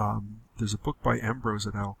 there's a book by Ambrose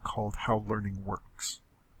et al. Called How Learning Works.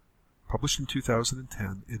 Published in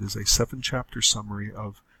 2010, it is a 7-chapter summary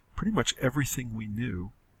of pretty much everything we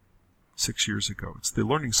knew 6 years ago. It's the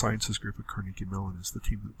Learning Sciences group at Carnegie Mellon is the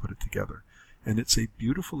team that put it together. And it's a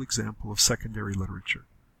beautiful example of secondary literature.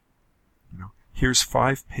 Here's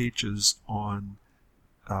 5 pages on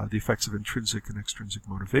the effects of intrinsic and extrinsic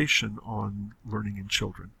motivation on learning in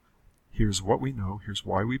children. Here's what we know, here's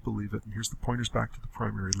why we believe it, and here's the pointers back to the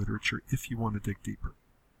primary literature if you want to dig deeper.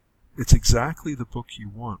 It's exactly the book you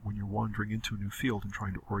want when you're wandering into a new field and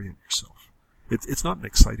trying to orient yourself. It's not an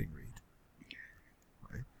exciting read,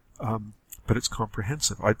 right? But it's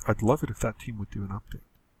comprehensive. I'd love it if that team would do an update,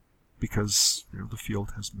 because the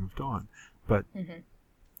field has moved on. But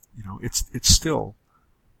it's still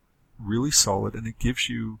really solid, and it gives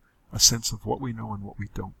you a sense of what we know and what we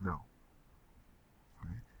don't know.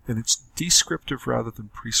 Right? And it's descriptive rather than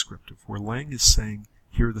prescriptive, where Lang is saying,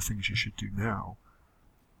 here are the things you should do now.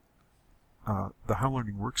 The How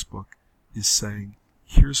Learning Works book is saying,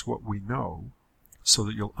 here's what we know, so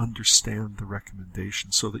that you'll understand the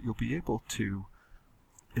recommendation, so that you'll be able to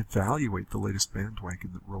evaluate the latest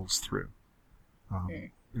bandwagon that rolls through.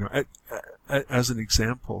 As an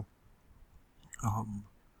example,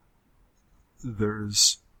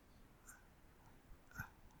 there's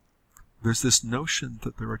there's this notion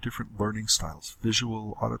that there are different learning styles,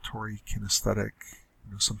 visual, auditory, kinesthetic.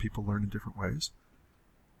 Some people learn in different ways.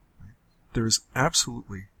 Right? There is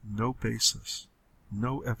absolutely no basis,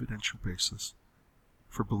 no evidential basis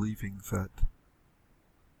for believing that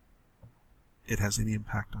it has any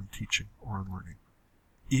impact on teaching or on learning.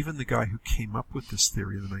 Even the guy who came up with this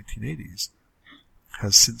theory in the 1980s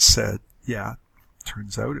has since said, yeah,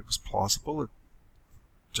 turns out it was plausible. It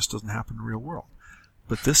just doesn't happen in the real world.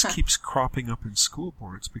 But this keeps cropping up in school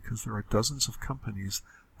boards because there are dozens of companies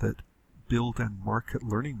that build and market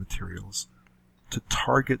learning materials to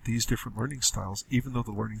target these different learning styles, even though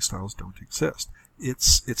the learning styles don't exist.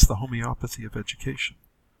 It's the homeopathy of education.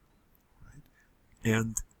 Right?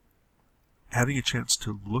 And having a chance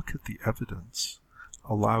to look at the evidence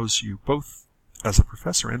allows you, both as a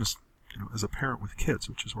professor and as a parent with kids,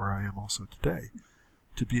 which is where I am also today,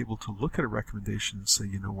 to be able to look at a recommendation and say,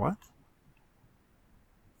 you know what?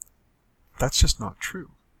 That's just not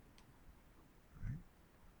true. Right?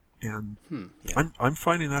 And I'm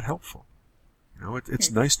finding that helpful. It's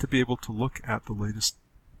nice to be able to look at the latest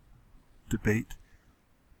debate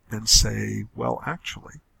and say, well,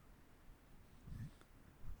 actually.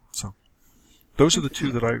 So those are the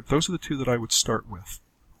two that I would start with.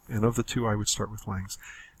 And of the two, I would start with Lang's.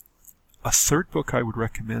 A third book I would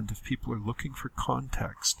recommend if people are looking for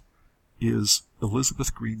context is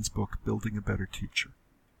Elizabeth Green's book, Building a Better Teacher.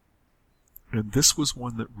 And this was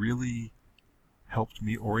one that really helped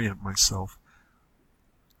me orient myself.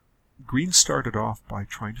 Green started off by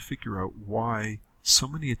trying to figure out why so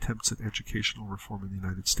many attempts at educational reform in the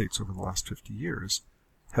United States over the last 50 years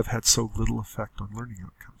have had so little effect on learning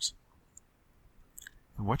outcomes.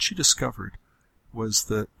 And what she discovered was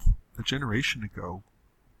that a generation ago,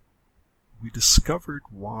 we discovered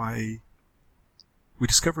what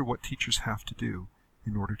teachers have to do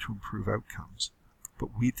in order to improve outcomes,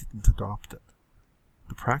 but we didn't adopt it.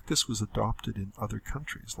 The practice was adopted in other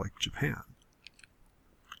countries like Japan.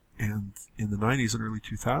 And in the 90s and early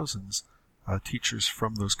 2000s, teachers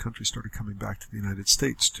from those countries started coming back to the United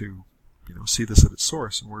States to, see this at its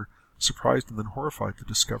source, and were surprised and then horrified to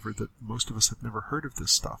discover that most of us had never heard of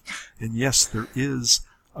this stuff. And yes, there is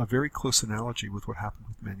a very close analogy with what happened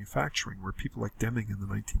with manufacturing, where people like Deming in the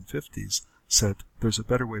 1950s said, there's a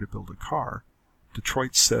better way to build a car.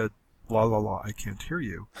 Detroit said, la la la, I can't hear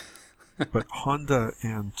you. But Honda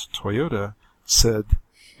and Toyota said,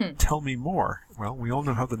 tell me more. Well, we all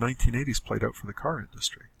know how the 1980s played out for the car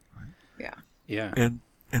industry. Right? Yeah. And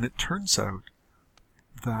it turns out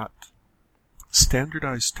that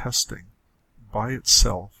standardized testing by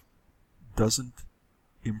itself doesn't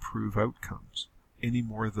improve outcomes any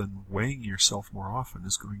more than weighing yourself more often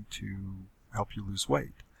is going to help you lose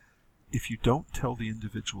weight. If you don't tell the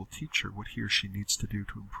individual teacher what he or she needs to do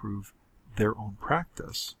to improve their own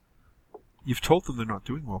practice, you've told them they're not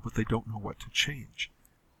doing well, but they don't know what to change.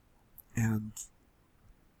 And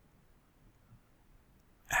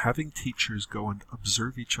having teachers go and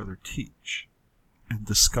observe each other teach and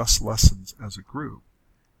discuss lessons as a group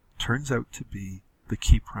turns out to be the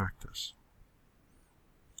key practice.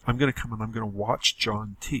 I'm going to come and I'm going to watch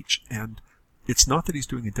John teach, and it's not that he's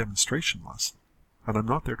doing a demonstration lesson, and I'm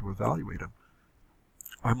not there to evaluate him.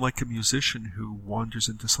 I'm like a musician who wanders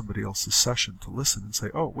into somebody else's session to listen and say,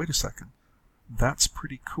 oh, wait a second, that's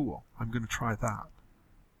pretty cool. I'm going to try that.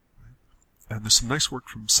 And there's some nice work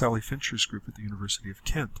from Sally Fincher's group at the University of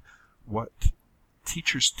Kent. What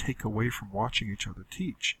teachers take away from watching each other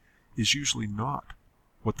teach is usually not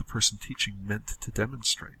what the person teaching meant to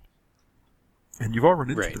demonstrate. And you've all run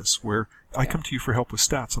into this, where I come to you for help with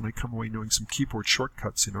stats, and I come away knowing some keyboard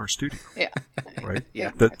shortcuts in our studio. Yeah. Right?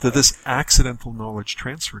 Yeah. That this accidental knowledge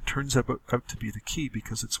transfer turns out to be the key,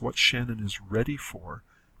 because it's what Shannon is ready for.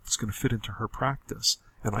 It's going to fit into her practice.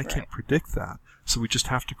 And I can't predict that. So we just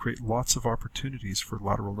have to create lots of opportunities for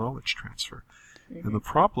lateral knowledge transfer. Mm-hmm. And the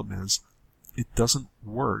problem is, it doesn't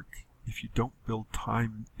work if you don't build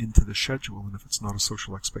time into the schedule and if it's not a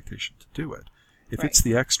social expectation to do it. If it's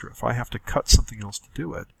the extra, if I have to cut something else to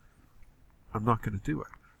do it, I'm not going to do it.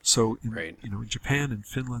 So in Japan and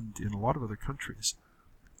Finland, in a lot of other countries,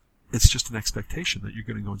 it's just an expectation that you're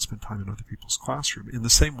going to go and spend time in other people's classroom. In the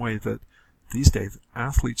same way that these days,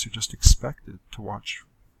 athletes are just expected to watch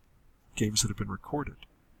games that have been recorded.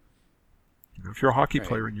 If you're a hockey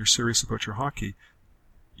player and you're serious about your hockey,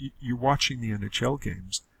 you're watching the NHL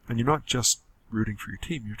games, and you're not just rooting for your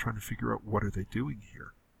team. You're trying to figure out, what are they doing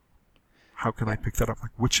here? How can I pick that up? Like,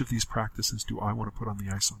 which of these practices do I want to put on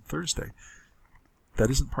the ice on Thursday? That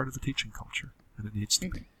isn't part of the teaching culture, and it needs to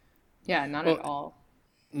be. Yeah, not at all.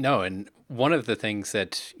 No, and one of the things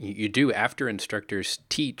that you do after instructors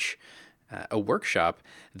teach a workshop,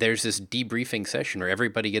 there's this debriefing session where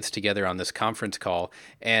everybody gets together on this conference call.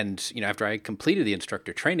 And, after I completed the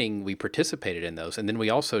instructor training, we participated in those. And then we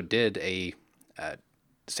also did a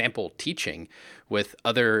sample teaching with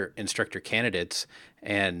other instructor candidates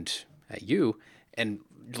and and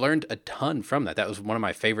learned a ton from that. That was one of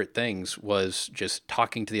my favorite things, was just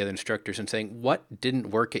talking to the other instructors and saying, what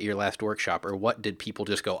didn't work at your last workshop, or what did people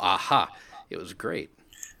just go, aha, it was great.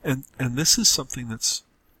 And this is something that's,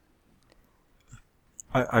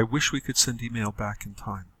 I wish we could send email back in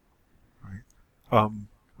time, right?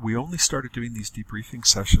 We only started doing these debriefing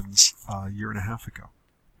sessions a year and a half ago,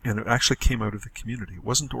 and it actually came out of the community. It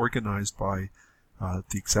wasn't organized by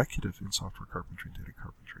the executive in software carpentry and data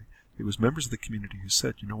carpentry. It was members of the community who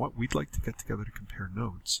said, you know what, we'd like to get together to compare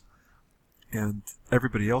notes. And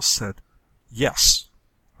everybody else said, yes,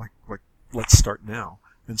 like let's start now.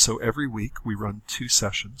 And so every week we run 2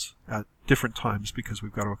 sessions at different times, because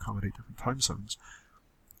we've got to accommodate different time zones,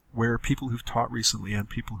 where people who've taught recently and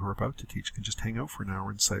people who are about to teach can just hang out for an hour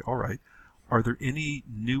and say, all right, are there any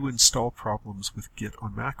new install problems with Git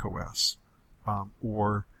on Mac OS?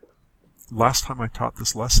 Or last time I taught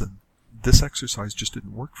this lesson, this exercise just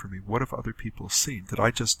didn't work for me. What have other people seen? Did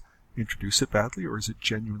I just introduce it badly, or is it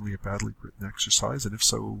genuinely a badly written exercise? And if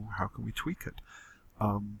so, how can we tweak it?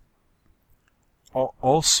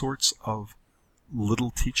 All sorts of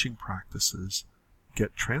little teaching practices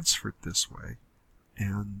get transferred this way.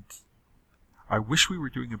 And I wish we were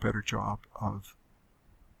doing a better job of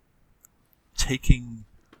taking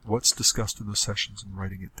what's discussed in those sessions and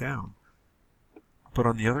writing it down. But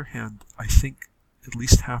on the other hand, I think at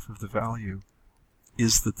least half of the value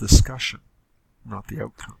is the discussion, not the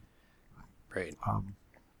outcome. Right.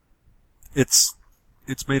 It's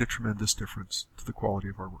made a tremendous difference to the quality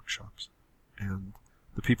of our workshops. And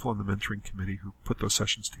the people on the mentoring committee who put those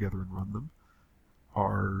sessions together and run them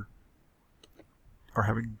are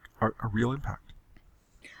having a real impact.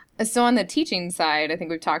 So on the teaching side, I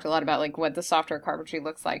think we've talked a lot about like what the software carpentry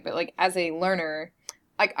looks like, but like as a learner,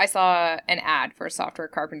 like I saw an ad for a software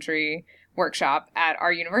carpentry workshop at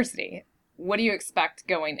our university. What do you expect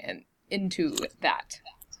going into that?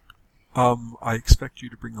 I expect you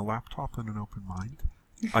to bring a laptop and an open mind.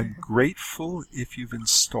 I'm grateful if you've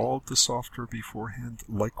installed the software beforehand,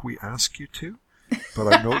 like we ask you to,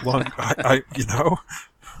 but I'm no longer,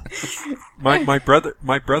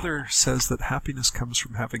 my brother says that happiness comes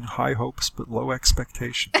from having high hopes but low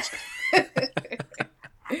expectations.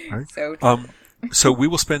 Right? So true. So we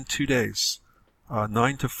will spend 2 days,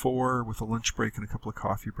 9 to 4 with a lunch break and a couple of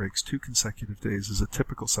coffee breaks. 2 consecutive days is a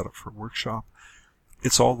typical setup for a workshop.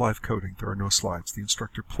 It's all live coding. There are no slides. The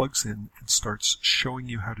instructor plugs in and starts showing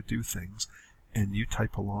you how to do things, and you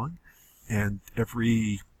type along. And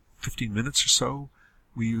every 15 minutes or so,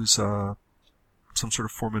 we use some sort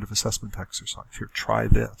of formative assessment exercise. Here, try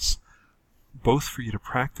this. Both for you to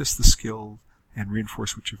practice the skill and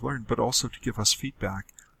reinforce what you've learned, but also to give us feedback.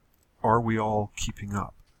 Are we all keeping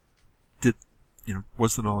up?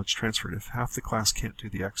 Was the knowledge transferred? If half the class can't do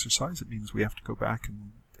the exercise, it means we have to go back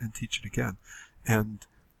and teach it again. And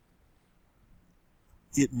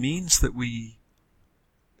it means that we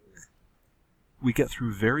get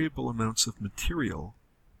through variable amounts of material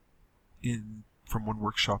from one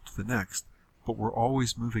workshop to the next, but we're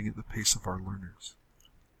always moving at the pace of our learners.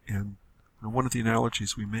 And one of the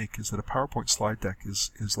analogies we make is that a PowerPoint slide deck is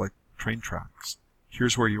like train tracks.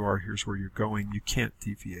 Here's where you are, here's where you're going. You can't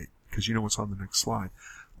deviate because you know what's on the next slide.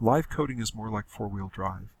 Live coding is more like four-wheel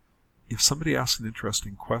drive. If somebody asks an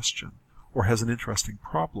interesting question or has an interesting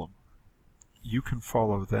problem, you can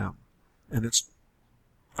follow them. And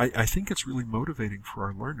I think it's really motivating for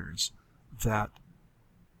our learners that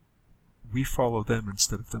we follow them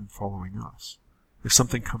instead of them following us. If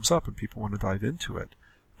something comes up and people want to dive into it,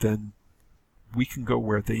 then we can go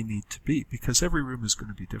where they need to be, because every room is going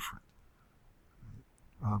to be different.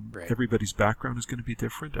 Right. Everybody's background is going to be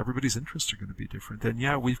different. Everybody's interests are going to be different. And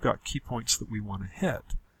yeah, we've got key points that we want to hit.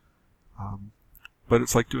 But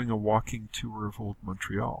it's like doing a walking tour of old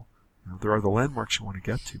Montreal. There are the landmarks you want to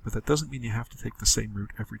get to, but that doesn't mean you have to take the same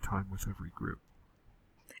route every time with every group.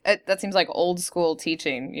 That seems like old school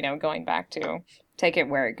teaching, going back to take it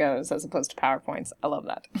where it goes as opposed to PowerPoints. I love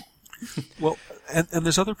that. Well, and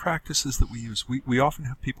there's other practices that we use. We often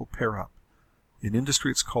have people pair up. In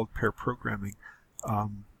industry, it's called pair programming.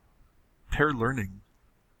 Pair learning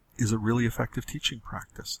is a really effective teaching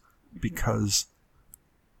practice because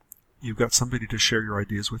you've got somebody to share your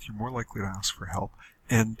ideas with. You're more likely to ask for help.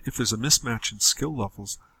 And if there's a mismatch in skill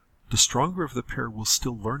levels, the stronger of the pair will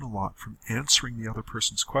still learn a lot from answering the other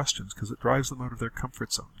person's questions because it drives them out of their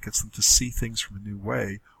comfort zone, gets them to see things from a new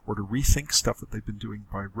way, or or to rethink stuff that they've been doing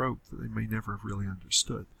by rote that they may never have really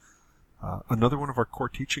understood. Another one of our core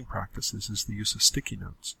teaching practices is the use of sticky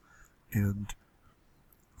notes. And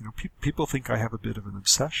people think I have a bit of an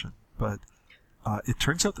obsession, but it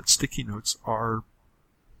turns out that sticky notes are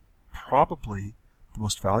probably the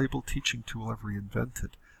most valuable teaching tool ever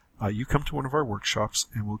invented. You come to one of our workshops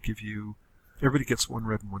and we'll give you, everybody gets one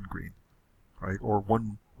red and one green, right? Or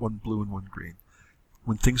one blue and one green.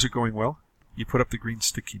 When things are going well, you put up the green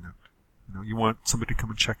sticky note. You want somebody to come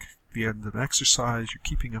and check the end of an exercise, you're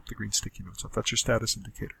keeping up the green sticky notes. So that's your status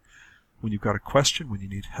indicator. When you've got a question, when you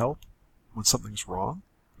need help, when something's wrong,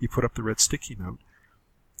 you put up the red sticky note.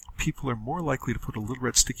 People are more likely to put a little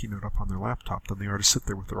red sticky note up on their laptop than they are to sit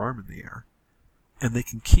there with their arm in the air. And they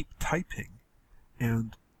can keep typing.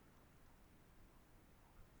 And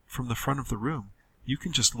from the front of the room, you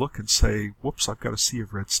can just look and say, whoops, I've got a sea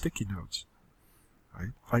of red sticky notes.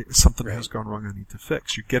 Right? Something has gone wrong I need to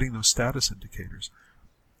fix. You're getting those status indicators.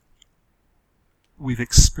 We've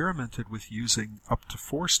experimented with using up to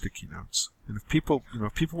 4 sticky notes. And if people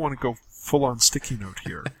want to go full on sticky note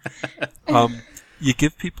here, you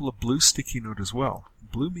give people a blue sticky note as well.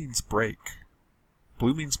 Blue means break.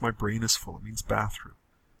 Blue means my brain is full. It means bathroom.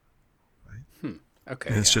 Right? Okay.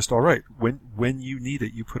 And it's just all right. When you need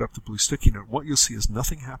it, you put up the blue sticky note. What you'll see is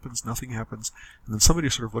nothing happens, and then somebody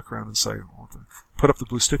sort of look around and say, put up the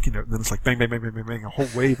blue sticky note, and then it's like bang, bang, bang, bang, bang, bang, a whole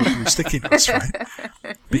wave of blue sticky notes,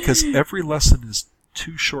 right? Because every lesson is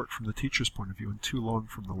too short from the teacher's point of view and too long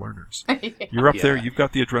from the learners. You're up there, you've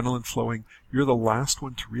got the adrenaline flowing, you're the last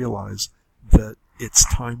one to realize that it's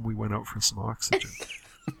time we went out for some oxygen.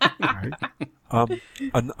 Right?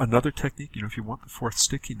 Another technique, if you want the 4th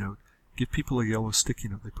sticky note, give people a yellow sticky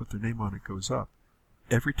note, they put their name on it, goes up.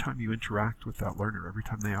 Every time you interact with that learner, every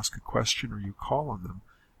time they ask a question or you call on them,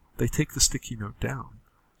 they take the sticky note down.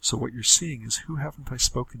 So what you're seeing is, who haven't I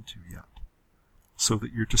spoken to yet? So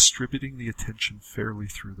that you're distributing the attention fairly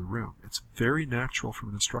through the room. It's very natural from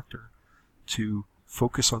an instructor to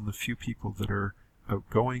focus on the few people that are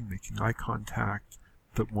outgoing, making eye contact,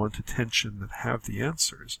 that want attention, that have the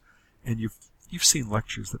answers. And you've seen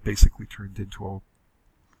lectures that basically turned into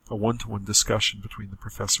a one-to-one discussion between the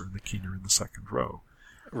professor and the keener in the second row.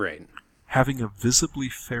 Right. Having a visibly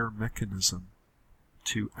fair mechanism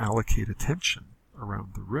to allocate attention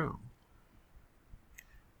around the room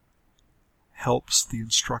helps the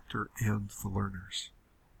instructor and the learners.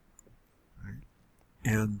 Right?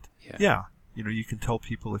 And you can tell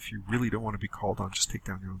people, if you really don't want to be called on, just take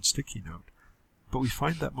down your own sticky note. But we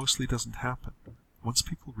find that mostly doesn't happen. Once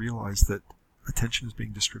people realize that attention is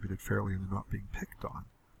being distributed fairly and they're not being picked on,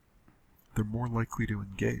 they're more likely to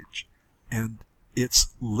engage. And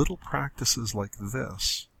it's little practices like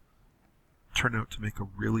this turn out to make a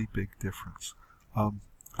really big difference.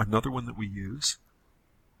 Another one that we use,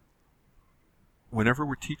 whenever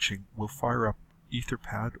we're teaching, we'll fire up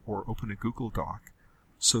Etherpad or open a Google Doc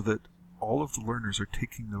so that all of the learners are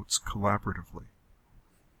taking notes collaboratively.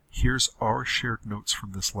 Here's our shared notes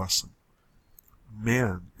from this lesson.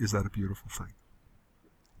 Man, is that a beautiful thing.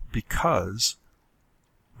 Because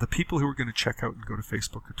the people who are going to check out and go to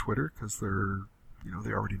Facebook or Twitter, because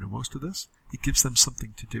they already know most of this, it gives them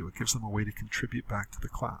something to do. It gives them a way to contribute back to the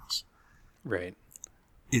class. Right.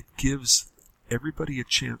 It gives everybody a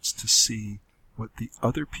chance to see what the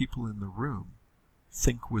other people in the room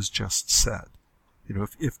think was just said.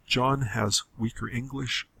 If John has weaker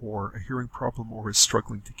English or a hearing problem or is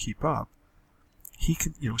struggling to keep up, he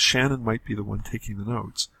can, Shannon might be the one taking the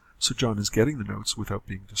notes. So John is getting the notes without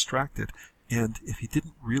being distracted. And if he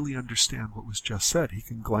didn't really understand what was just said, he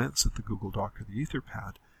can glance at the Google Doc or the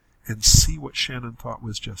Etherpad and see what Shannon thought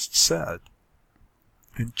was just said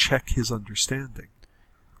and check his understanding.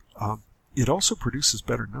 It also produces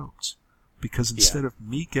better notes, because instead of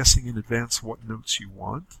me guessing in advance what notes you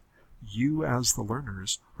want, you as the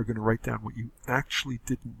learners are going to write down what you actually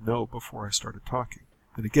didn't know before I started talking.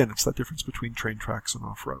 And again, it's that difference between train tracks and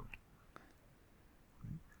off-road.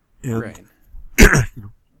 And right.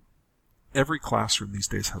 Every classroom these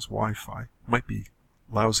days has Wi-Fi. It might be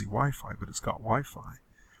lousy Wi-Fi, but it's got Wi-Fi.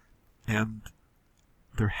 And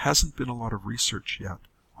there hasn't been a lot of research yet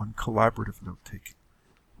on collaborative note-taking.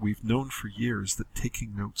 We've known for years that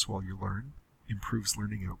taking notes while you learn improves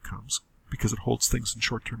learning outcomes because it holds things in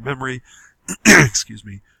short-term memory,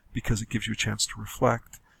 because it gives you a chance to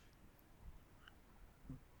reflect.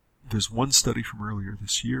 There's one study from earlier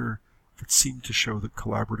this year that seemed to show that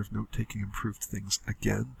collaborative note-taking improved things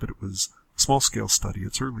again, but it was a small-scale study,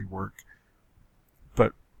 it's early work.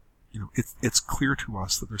 But, it's clear to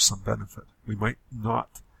us that there's some benefit. We might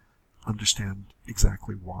not understand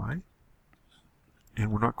exactly why,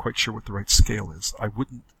 and we're not quite sure what the right scale is. I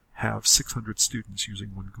wouldn't have 600 students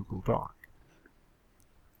using one Google Doc.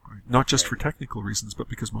 Right? Not just for technical reasons, but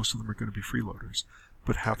because most of them are going to be freeloaders.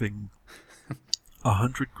 But having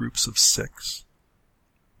 100 groups of 6,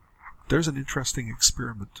 there's an interesting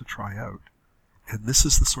experiment to try out. And this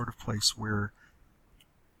is the sort of place where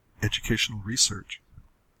educational research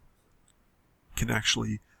can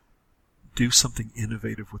actually do something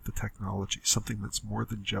innovative with the technology, something that's more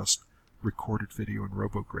than just recorded video and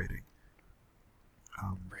robo-grading.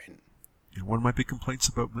 Right. One of my big complaints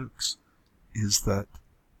about MOOCs is that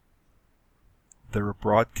they're a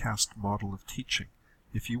broadcast model of teaching.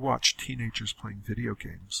 If you watch teenagers playing video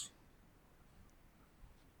games,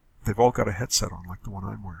 they've all got a headset on like the one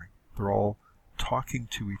I'm wearing. They're all talking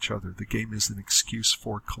to each other. The game is an excuse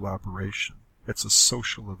for collaboration. It's a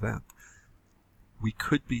social event. We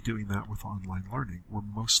could be doing that with online learning. We're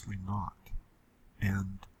mostly not.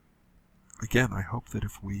 And again, I hope that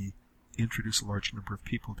if we introduce a large number of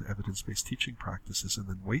people to evidence-based teaching practices and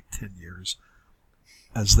then wait 10 years,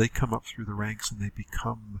 as they come up through the ranks and they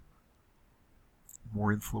become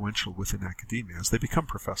more influential within academia, as they become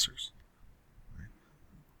professors, right,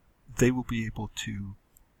 they will be able to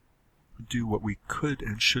do what we could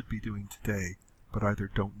and should be doing today, but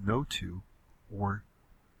either don't know to or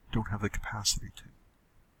don't have the capacity to.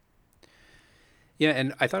 Yeah,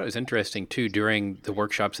 and I thought it was interesting, too, during the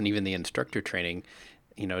workshops and even the instructor training,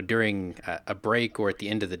 during a break or at the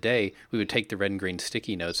end of the day, we would take the red and green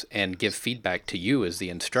sticky notes and give feedback to you as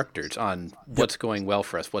the instructors on what's going well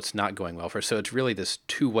for us, what's not going well for us. So it's really this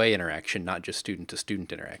two-way interaction, not just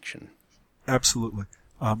student-to-student interaction. Absolutely.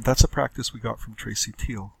 That's a practice we got from Tracy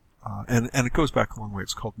Teal. And it goes back a long way.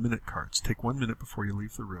 It's called minute cards. Take 1 minute before you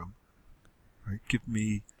leave the room. Right? Give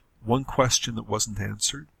me one question that wasn't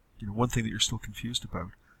answered, one thing that you're still confused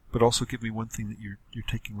about, but also give me one thing that you're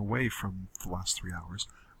taking away from the last 3 hours.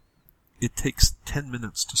 It takes 10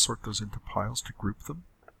 minutes to sort those into piles, to group them,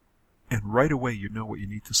 and right away you know what you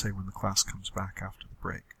need to say when the class comes back after the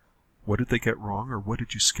break. What did they get wrong, or what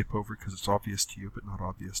did you skip over because it's obvious to you but not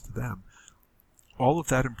obvious to them? All of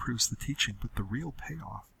that improves the teaching, but the real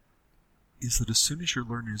payoff is that as soon as your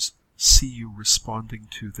learners see you responding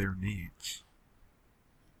to their needs,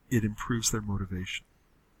 it improves their motivation.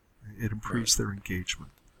 It improves their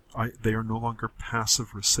engagement. They are no longer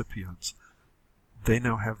passive recipients. They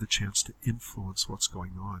now have the chance to influence what's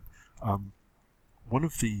going on. One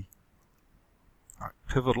of the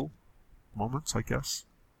pivotal moments, I guess,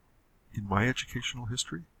 in my educational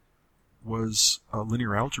history was a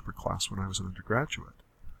linear algebra class when I was an undergraduate.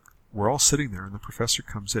 We're all sitting there, and the professor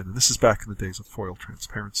comes in, and this is back in the days of FOIL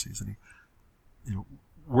transparencies, and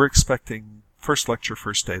we're expecting first lecture,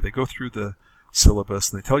 first day. They go through the syllabus,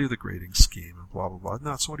 and they tell you the grading scheme, and blah, blah, blah. And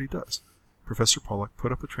that's what he does. Professor Pollack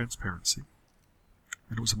put up a transparency,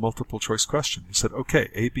 and it was a multiple choice question. He said, okay,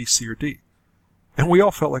 A, B, C, or D. And we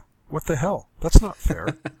all felt like, what the hell? That's not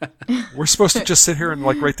fair. We're supposed to just sit here and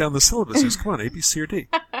write down the syllabus. He goes, come on, A, B, C, or D.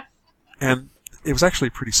 And it was actually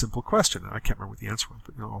a pretty simple question. I can't remember what the answer was,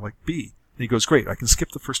 but like B. And he goes, great, I can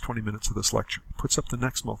skip the first 20 minutes of this lecture. He puts up the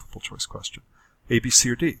next multiple choice question. A, B, C,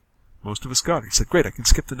 or D. Most of us got it. He said, great, I can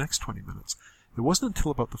skip the next 20 minutes. It wasn't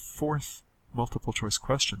until about the fourth multiple choice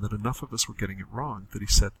question that enough of us were getting it wrong that he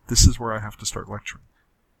said, this is where I have to start lecturing.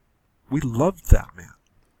 We loved that man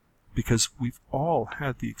because we've all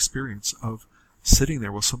had the experience of sitting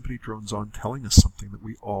there while somebody drones on telling us something that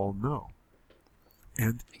we all know.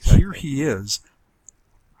 And here he is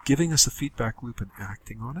giving us a feedback loop and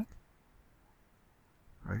acting on it,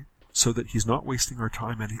 right? So that he's not wasting our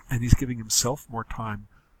time and he's giving himself more time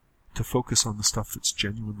to focus on the stuff that's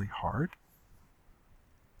genuinely hard.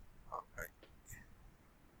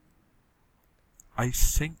 I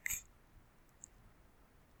think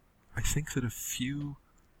that a few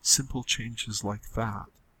simple changes like that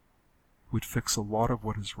would fix a lot of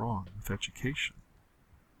what is wrong with education.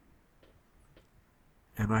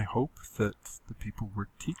 And I hope that the people we're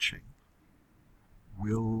teaching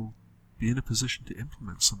will be in a position to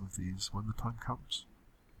implement some of these when the time comes.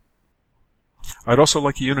 I'd also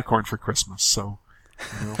like a unicorn for Christmas, so,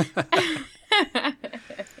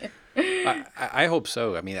 I hope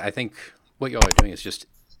so. I mean, I think what y'all are doing is just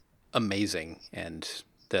amazing, and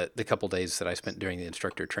the couple days that I spent during the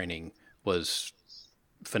instructor training was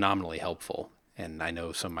phenomenally helpful, and I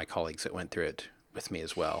know some of my colleagues that went through it with me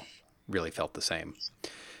as well really felt the same.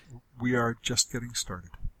 We are just getting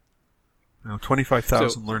started.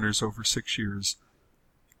 25,000 learners over 6 years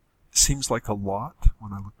seems like a lot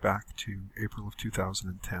when I look back to April of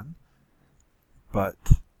 2010, but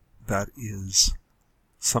that is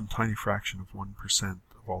some tiny fraction of 1%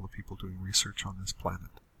 of all the people doing research on this planet.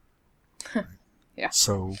 Right? Yeah.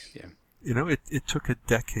 So It took a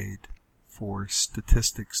decade for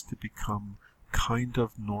statistics to become kind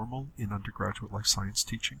of normal in undergraduate life science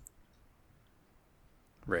teaching.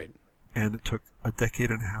 Right. And it took a decade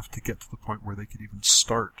and a half to get to the point where they could even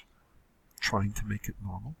start trying to make it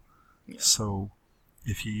normal. Yeah. So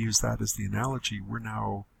if you use that as the analogy, we're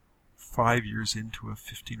now 5 years into a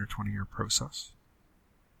 15 or 20 year process.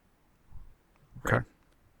 Okay. Right.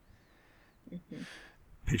 Mm-hmm.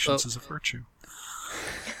 Patience is a virtue.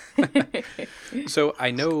 So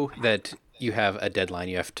I know that you have a deadline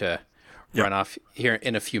you have to run off here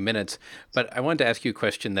in a few minutes, but I wanted to ask you a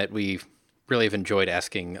question that we really have enjoyed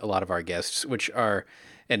asking a lot of our guests, which are,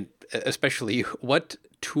 and especially what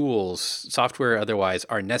tools, software or otherwise,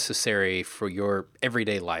 are necessary for your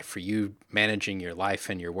everyday life, for you managing your life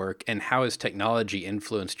and your work, and how has technology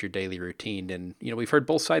influenced your daily routine? And, we've heard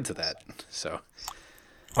both sides of that. So,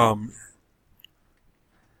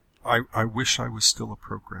 I wish I was still a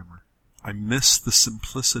programmer. I miss the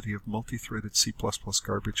simplicity of multi-threaded C++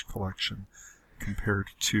 garbage collection compared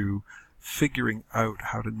to figuring out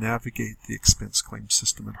how to navigate the expense claim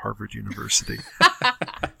system at Harvard University.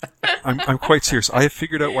 I'm quite serious. I have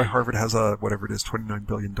figured out why Harvard has a, whatever it is, $29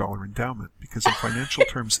 billion endowment, because in financial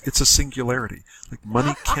terms, it's a singularity. Like,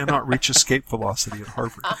 money cannot reach escape velocity at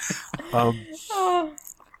Harvard.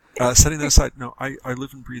 Setting that aside, no, I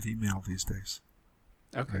live and breathe email these days.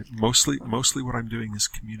 Okay. Right? Mostly what I'm doing is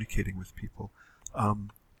communicating with people.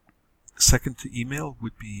 Second to email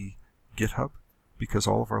would be GitHub, because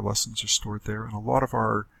all of our lessons are stored there, and a lot of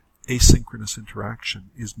our asynchronous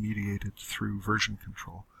interaction is mediated through version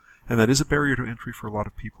control. And that is a barrier to entry for a lot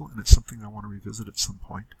of people, and it's something I want to revisit at some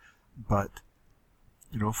point. But,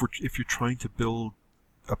 if you're trying to build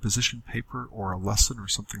a position paper or a lesson or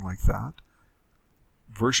something like that,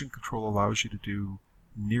 version control allows you to do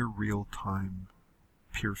near real-time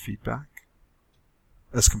peer feedback,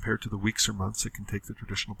 as compared to the weeks or months it can take the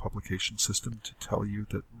traditional publication system to tell you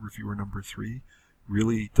that reviewer number 3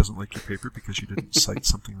 really doesn't like your paper because you didn't cite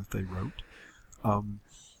something that they wrote.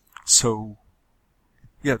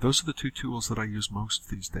 Those are the two tools that I use most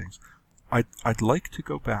these days. I'd like to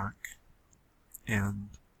go back and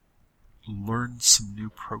learn some new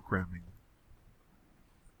programming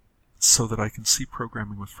so that I can see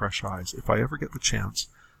programming with fresh eyes. If I ever get the chance,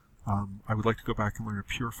 I would like to go back and learn a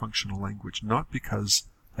pure functional language, not because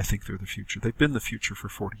I think they're the future. They've been the future for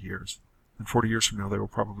 40 years. And 40 years from now, they will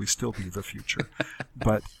probably still be the future.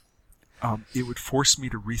 But it would force me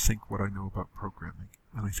to rethink what I know about programming.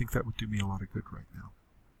 And I think that would do me a lot of good right now.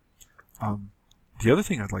 The other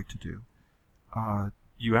thing I'd like to do,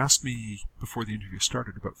 you asked me before the interview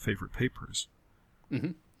started about favorite papers.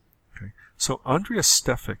 Mm-hmm. Okay. So Andreas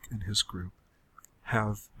Stefik and his group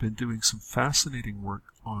have been doing some fascinating work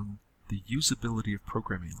on the usability of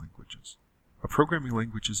programming languages. A programming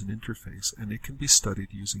language is an interface, and it can be studied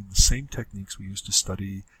using the same techniques we use to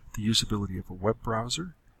study the usability of a web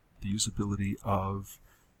browser, the usability of,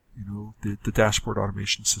 the dashboard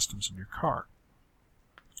automation systems in your car.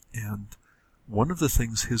 And one of the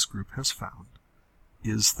things his group has found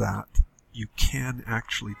is that you can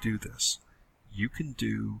actually do this. You can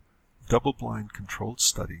do double-blind controlled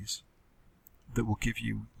studies that will give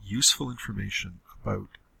you useful information about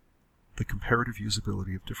the comparative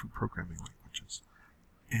usability of different programming languages.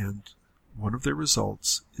 And one of their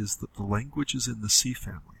results is that the languages in the C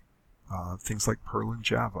family, things like Perl and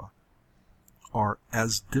Java, are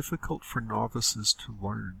as difficult for novices to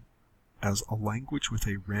learn as a language with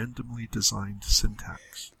a randomly designed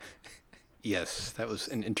syntax. Yes, that was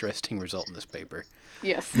an interesting result in this paper.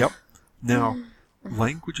 Yes. Yep. Now,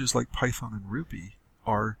 languages like Python and Ruby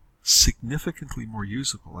are significantly more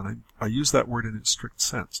usable, and I use that word in its strict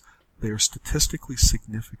sense. They are statistically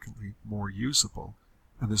significantly more usable,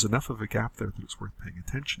 and there's enough of a gap there that it's worth paying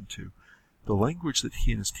attention to. The language that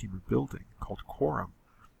he and his team are building, called Quorum,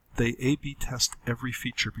 they A/B test every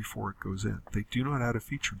feature before it goes in. They do not add a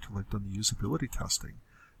feature until they've done the usability testing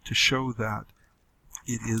to show that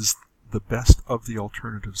it is the best of the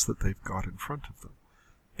alternatives that they've got in front of them.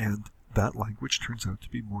 And that language turns out to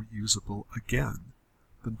be more usable again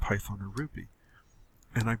than Python or Ruby.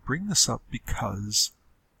 And I bring this up because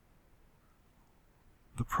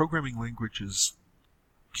the programming languages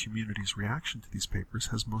community's reaction to these papers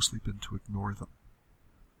has mostly been to ignore them.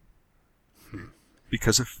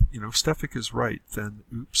 Because if Stefik is right, then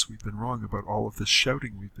oops, we've been wrong about all of this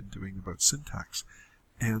shouting we've been doing about syntax.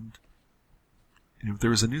 And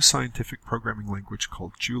there is a new scientific programming language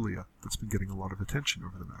called Julia that's been getting a lot of attention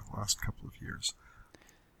over the last couple of years.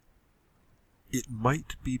 It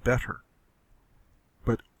might be better,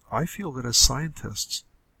 but I feel that as scientists,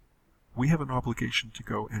 we have an obligation to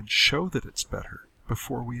go and show that it's better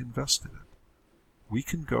before we invest in it. We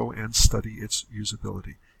can go and study its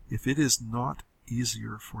usability. If it is not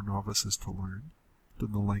easier for novices to learn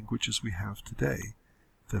than the languages we have today,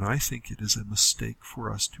 then I think it is a mistake for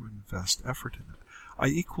us to invest effort in it. I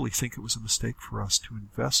equally think it was a mistake for us to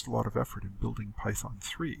invest a lot of effort in building Python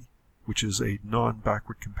 3, which is a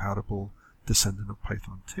non-backward compatible descendant of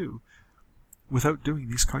Python 2, without doing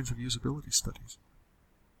these kinds of usability studies.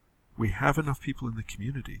 We have enough people in the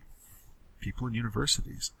community, people in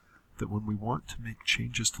universities, that when we want to make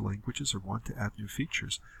changes to languages or want to add new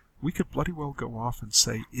features, we could bloody well go off and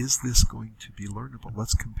say, is this going to be learnable?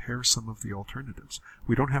 Let's compare some of the alternatives.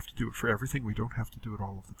 We don't have to do it for everything. We don't have to do it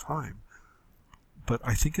all of the time. But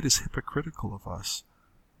I think it is hypocritical of us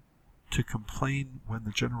to complain when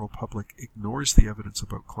the general public ignores the evidence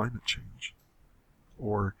about climate change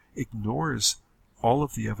or ignores all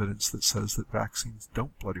of the evidence that says that vaccines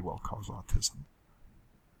don't bloody well cause autism,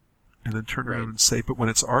 and then turn around and say, but when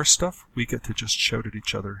it's our stuff, we get to just shout at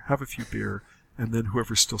each other, have a few beer, and then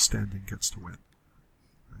whoever's still standing gets to win.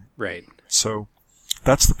 Right. So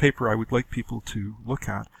that's the paper I would like people to look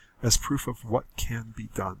at as proof of what can be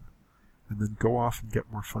done, and then go off and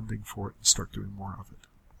get more funding for it and start doing more of it.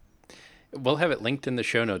 We'll have it linked in the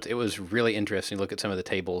show notes. It was really interesting to look at some of the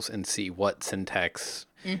tables and see what syntax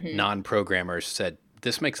non-programmers said.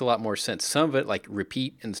 This makes a lot more sense. Some of it, like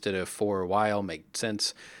repeat instead of for a while, made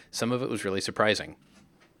sense. Some of it was really surprising.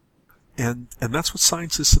 And that's what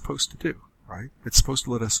science is supposed to do, right? It's supposed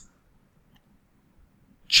to let us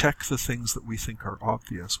check the things that we think are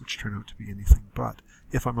obvious, which turn out to be anything but.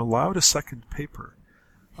 If I'm allowed a second paper,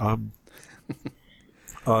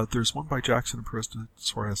 there's one by Jackson and Perez de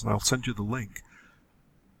Suarez, and I'll send you the link.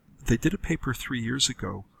 They did a paper 3 years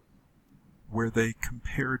ago where they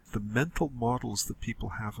compared the mental models that people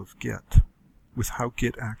have of Git with how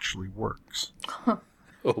Git actually works. Oh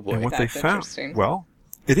boy, and what that's they found, interesting. well,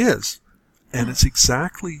 it is. And it's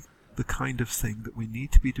exactly the kind of thing that we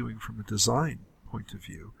need to be doing from a design point of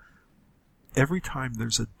view. Every time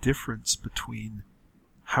there's a difference between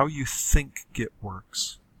how you think Git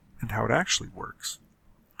works and how it actually works,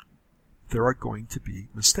 there are going to be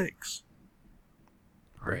mistakes.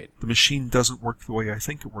 Right. The machine doesn't work the way I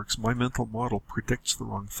think it works. My mental model predicts the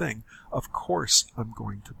wrong thing. Of course, I'm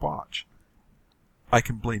going to botch. I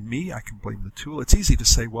can blame me. I can blame the tool. It's easy to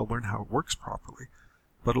say, well, learn how it works properly.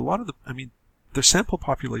 But a lot of their sample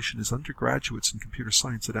population is undergraduates in computer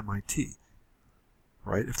science at MIT.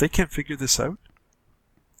 Right? If they can't figure this out,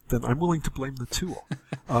 then I'm willing to blame the tool.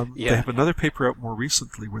 They have another paper out more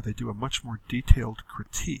recently where they do a much more detailed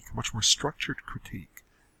critique, a much more structured critique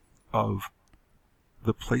of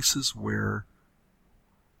the places where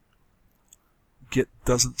Git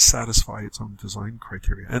doesn't satisfy its own design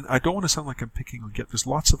criteria. And I don't want to sound like I'm picking on Git. There's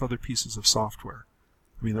lots of other pieces of software.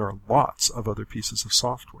 There are lots of other pieces of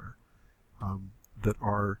software that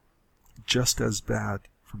are just as bad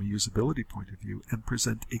from a usability point of view and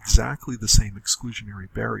present exactly the same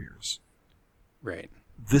exclusionary barriers. Right.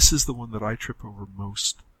 This is the one that I trip over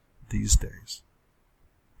most these days.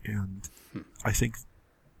 And I think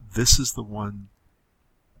this is the one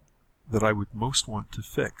that I would most want to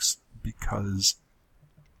fix, because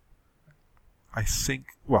I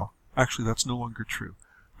think, well, actually that's no longer true.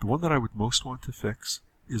 The one that I would most want to fix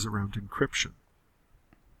is around encryption.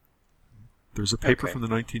 There's a paper from the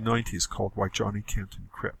 1990s called Why Johnny Can't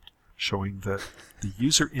Encrypt, showing that the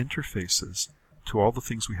user interfaces to all the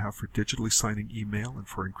things we have for digitally signing email and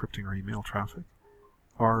for encrypting our email traffic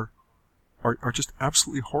are just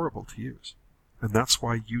absolutely horrible to use. And that's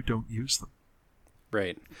why you don't use them.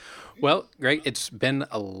 Right. Well, Greg, it's been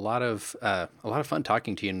a lot of fun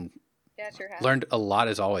talking to you, and sure has. learned a lot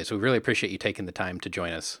as always. We really appreciate you taking the time to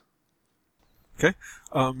join us. Okay.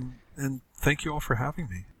 And thank you all for having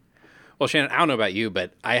me. Well, Shannon, I don't know about you,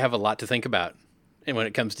 but I have a lot to think about when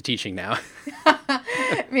it comes to teaching now.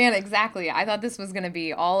 Man, exactly. I thought this was going to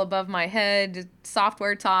be all above my head,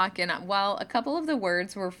 software talk, and while a couple of the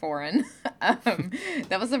words were foreign,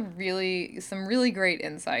 that was some really great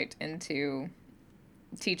insight into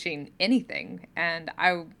teaching anything, and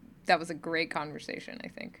that was a great conversation, I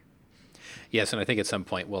think. Yes, and I think at some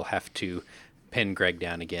point we'll have to pin Greg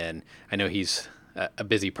down again. I know he's a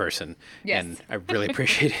busy person, yes. And I really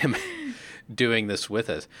appreciate him doing this with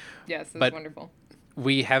us. Yes, it's wonderful.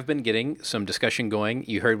 We have been getting some discussion going.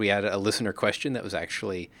 You heard we had a listener question that was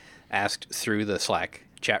actually asked through the Slack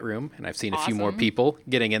chat room, and I've seen a few more people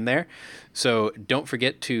getting in there. So don't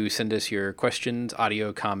forget to send us your questions,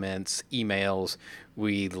 audio comments, emails.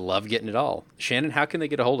 We love getting it all. Shannon, how can they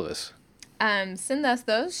get a hold of us? Send us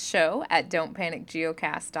those,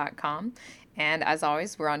 show@don'tpanicgeocast.com. And as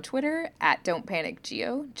always, we're on Twitter at Don't Panic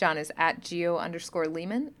Geo. John is at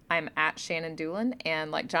Geo_Lehman. I'm at Shannon Doolin.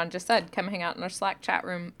 And like John just said, come hang out in our Slack chat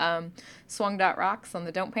room, swung.rocks on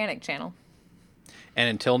the Don't Panic channel. And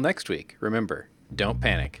until next week, remember, don't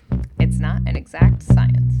panic. It's not an exact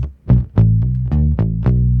science.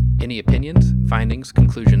 Any opinions, findings,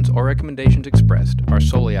 conclusions, or recommendations expressed are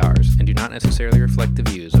solely ours and do not necessarily reflect the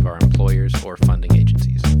views of our employers or funding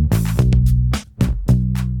agencies.